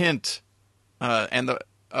little hint,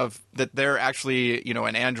 that they're actually,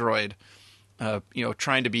 an android,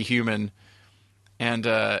 trying to be human. And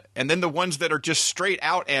then the ones that are just straight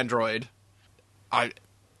out android,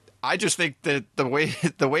 I just think that the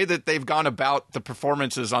way that they've gone about the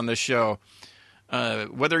performances on this show,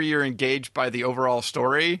 whether you're engaged by the overall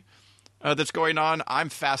story that's going on, I'm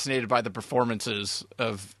fascinated by the performances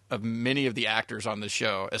of many of the actors on the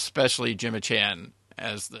show, especially Gemma Chan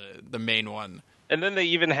as the main one. And then they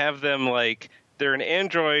even have them like they're an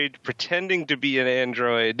android pretending to be an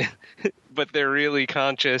android, but they're really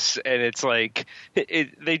conscious, and it's like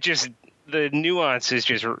the nuance is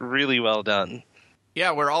just really well done.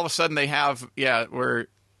 Yeah, where all of a sudden they have where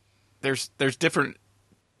there's different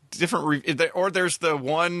or there's the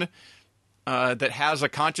one that has a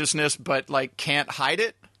consciousness but like can't hide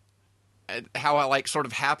it. How like sort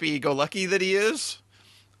of happy-go-lucky that he is.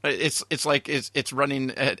 It's like it's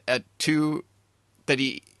running at two that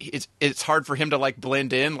it's hard for him to like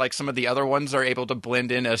blend in. Like some of the other ones are able to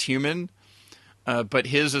blend in as human, but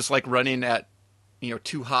his is like running at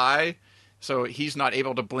too high, so he's not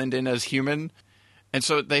able to blend in as human. And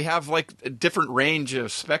so they have like a different range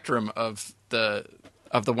of spectrum of the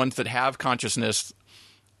ones that have consciousness,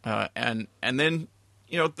 and then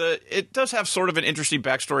it does have sort of an interesting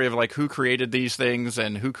backstory of like who created these things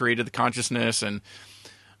and who created the consciousness, and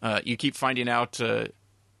you keep finding out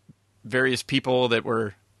various people that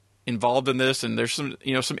were involved in this, and there's some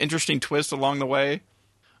some interesting twists along the way.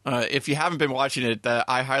 If you haven't been watching it,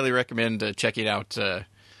 I highly recommend checking out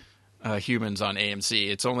Humans on AMC.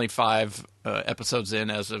 It's only 5 episodes in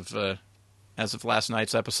as of last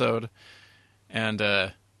night's episode, and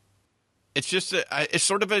it's just it's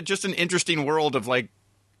sort of just an interesting world of like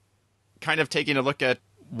kind of taking a look at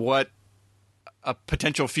what a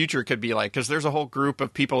potential future could be like, because there's a whole group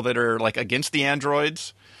of people that are like against the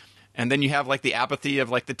androids, and then you have like the apathy of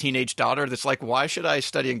like the teenage daughter that's like, why should I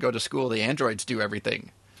study and go to school? The androids do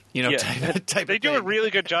everything. Type they of do thing. a really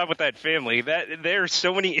good job with that family. There are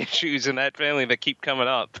so many issues in that family that keep coming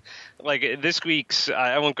up. Like this week's,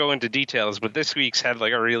 I won't go into details, but this week's had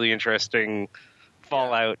like a really interesting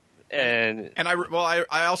fallout. And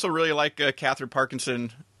I also really like Catherine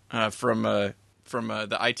Parkinson from the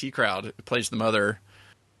IT Crowd, who plays the mother.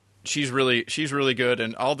 She's really good,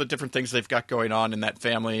 and all the different things they've got going on in that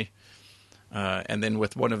family. And then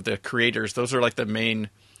with one of the creators, those are like the main.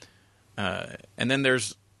 And then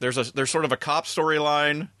there's sort of a cop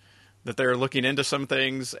storyline that they're looking into some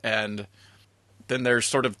things, and then there's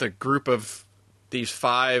sort of the group of these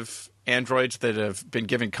 5 androids that have been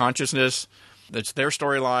given consciousness. That's their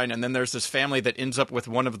storyline, and then there's this family that ends up with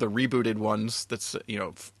one of the rebooted ones that's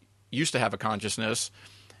used to have a consciousness,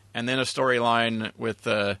 and then a storyline with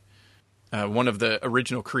one of the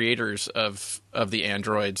original creators of the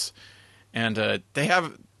androids, and it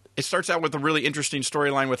starts out with a really interesting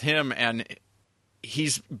storyline with him, and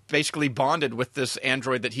he's basically bonded with this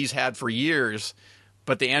android that he's had for years,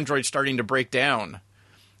 but the android's starting to break down.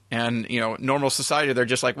 And, normal society, they're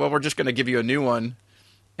just like, well, we're just going to give you a new one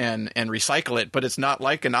and recycle it. But it's not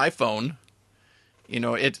like an iPhone.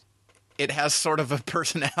 It has sort of a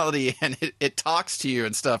personality, and it talks to you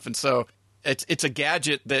and stuff. And so it's a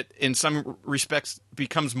gadget that in some respects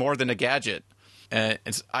becomes more than a gadget.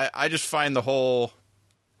 I just find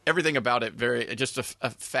everything about it just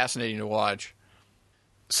fascinating to watch.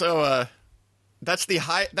 So that's the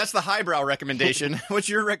highbrow recommendation. What's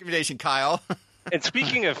your recommendation, Kyle? And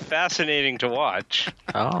speaking of fascinating to watch,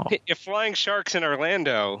 if Flying Sharks in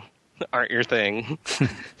Orlando aren't your thing,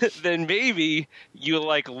 then maybe you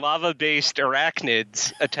like lava-based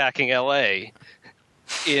arachnids attacking LA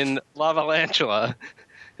in Lavalantula,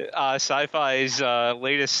 Sci-Fi's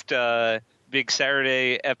latest big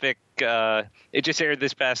Saturday epic. It just aired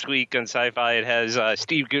this past week on Sci-Fi. It has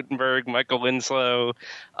Steve Guttenberg, Michael Winslow,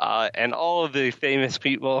 and all of the famous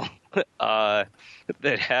people that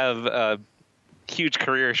have huge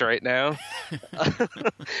careers right now.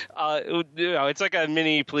 It's like a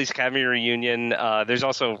mini Police Academy reunion. There's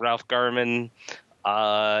also Ralph Garman,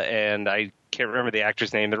 and I can't remember the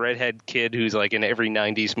actor's name, the redhead kid who's like in every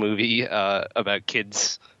 90s movie about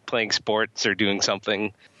kids playing sports or doing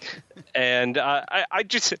something. And I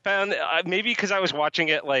just found, maybe because I was watching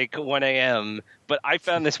it like 1 a.m., but I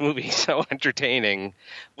found this movie so entertaining.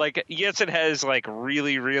 Like, yes, it has like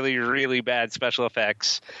really, really, really bad special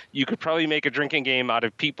effects. You could probably make a drinking game out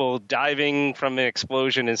of people diving from an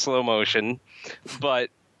explosion in slow motion, but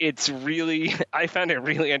it's really, I found it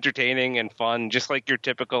really entertaining and fun, just like your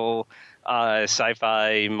typical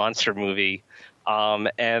sci-fi monster movie.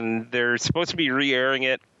 And they're supposed to be re-airing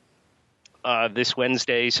it this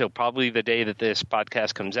Wednesday, so probably the day that this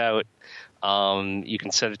podcast comes out. You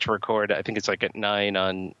can set it to record. I think it's like at 9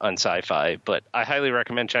 on Sci-Fi, but I highly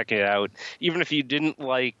recommend checking it out. Even if you didn't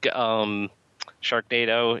like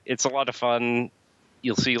Sharknado, it's a lot of fun.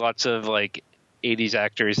 You'll see lots of like 80s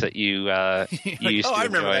actors that you used to I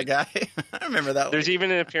remember enjoy. that guy. I remember that. There's even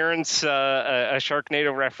an appearance, a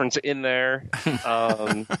Sharknado reference in there,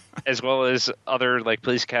 as well as other like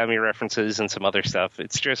Police Academy references and some other stuff.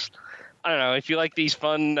 It's just, I don't know, if you like these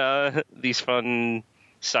fun low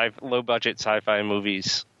budget sci-fi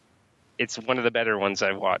movies, it's one of the better ones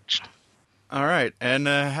I've watched. All right, and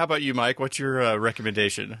how about you, Mike? What's your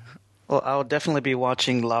recommendation? Well, I'll definitely be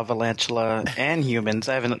watching Lavalantula and Humans.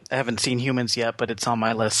 I haven't seen Humans yet, but it's on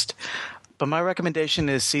my list. But my recommendation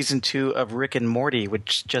is season 2 of Rick and Morty,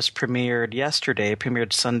 which just premiered yesterday.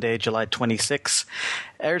 Premiered Sunday, July 26th.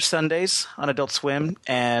 Airs Sundays on Adult Swim.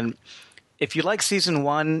 And if you like season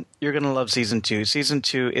 1, you're going to love season 2. Season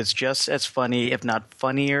 2 is just as funny, if not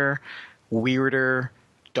funnier, weirder,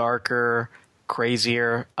 darker,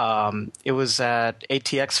 crazier. It was at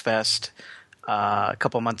ATX Fest a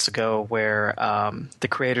couple months ago, where the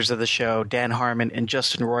creators of the show, Dan Harmon and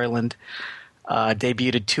Justin Roiland,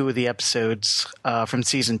 debuted 2 of the episodes from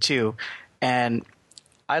season 2. And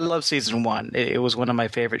I love season 1. It was one of my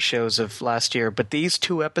favorite shows of last year. But these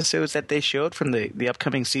 2 episodes that they showed from the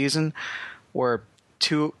upcoming season were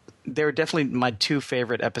they were definitely my 2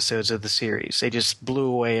 favorite episodes of the series. They just blew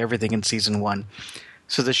away everything in season 1.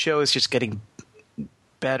 So the show is just getting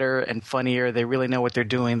better and funnier. They really know what they're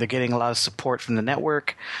doing. They're getting a lot of support from the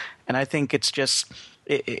network. And I think it's just,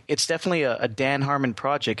 it's definitely a Dan Harmon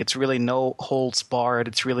project. It's really no holds barred.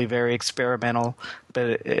 It's really very experimental.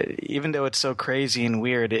 But even though it's so crazy and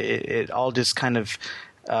weird, it all just kind of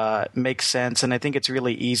makes sense. And I think it's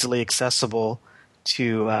really easily accessible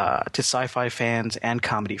to sci-fi fans and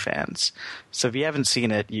comedy fans. So if you haven't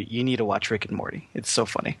seen it, you need to watch Rick and Morty. It's so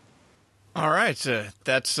funny. All right,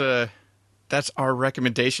 that's our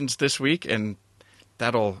recommendations this week, and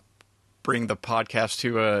that'll bring the podcast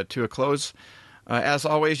to a close. As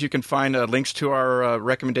always, you can find links to our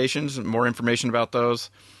recommendations and more information about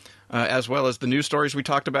those, as well as the news stories we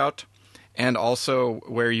talked about, and also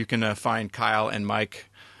where you can find Kyle and Mike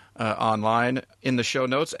online in the show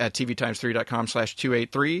notes at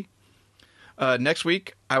tvtimes3.com/283. Next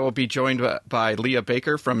week, I will be joined by Leah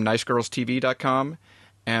Baker from NiceGirlsTV.com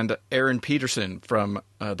and Aaron Peterson from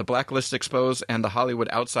the Blacklist Exposed and the Hollywood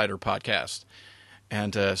Outsider podcast.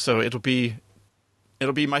 And so it'll be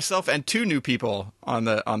myself and 2 new people on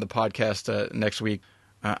the podcast next week.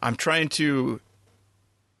 I'm trying to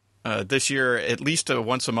this year at least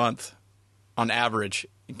once a month on average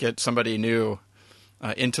get somebody new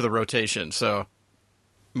into the rotation. So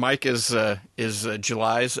Mike is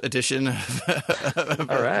July's edition of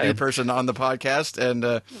a new person on the podcast, and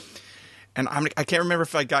I can't remember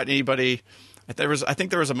if I got anybody. I think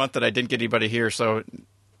there was a month that I didn't get anybody here. So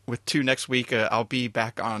with 2 next week, I'll be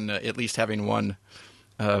back on at least having 1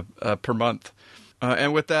 per month.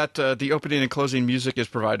 And with that, the opening and closing music is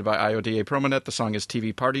provided by IODA Promonet. The song is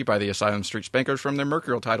TV Party by the Asylum Street Spankers from their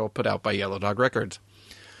Mercurial title put out by Yellow Dog Records.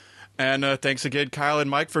 And thanks again, Kyle and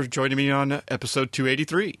Mike, for joining me on episode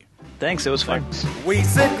 283. Thanks, it was fun. We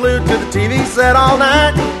sit glued to the TV set all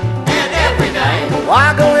night And every day,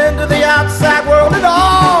 Why go into the outside world at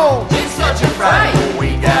all? it's such a fright.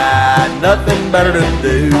 We got nothing better to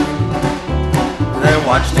do than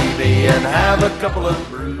watch TV and have a couple of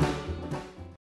brews.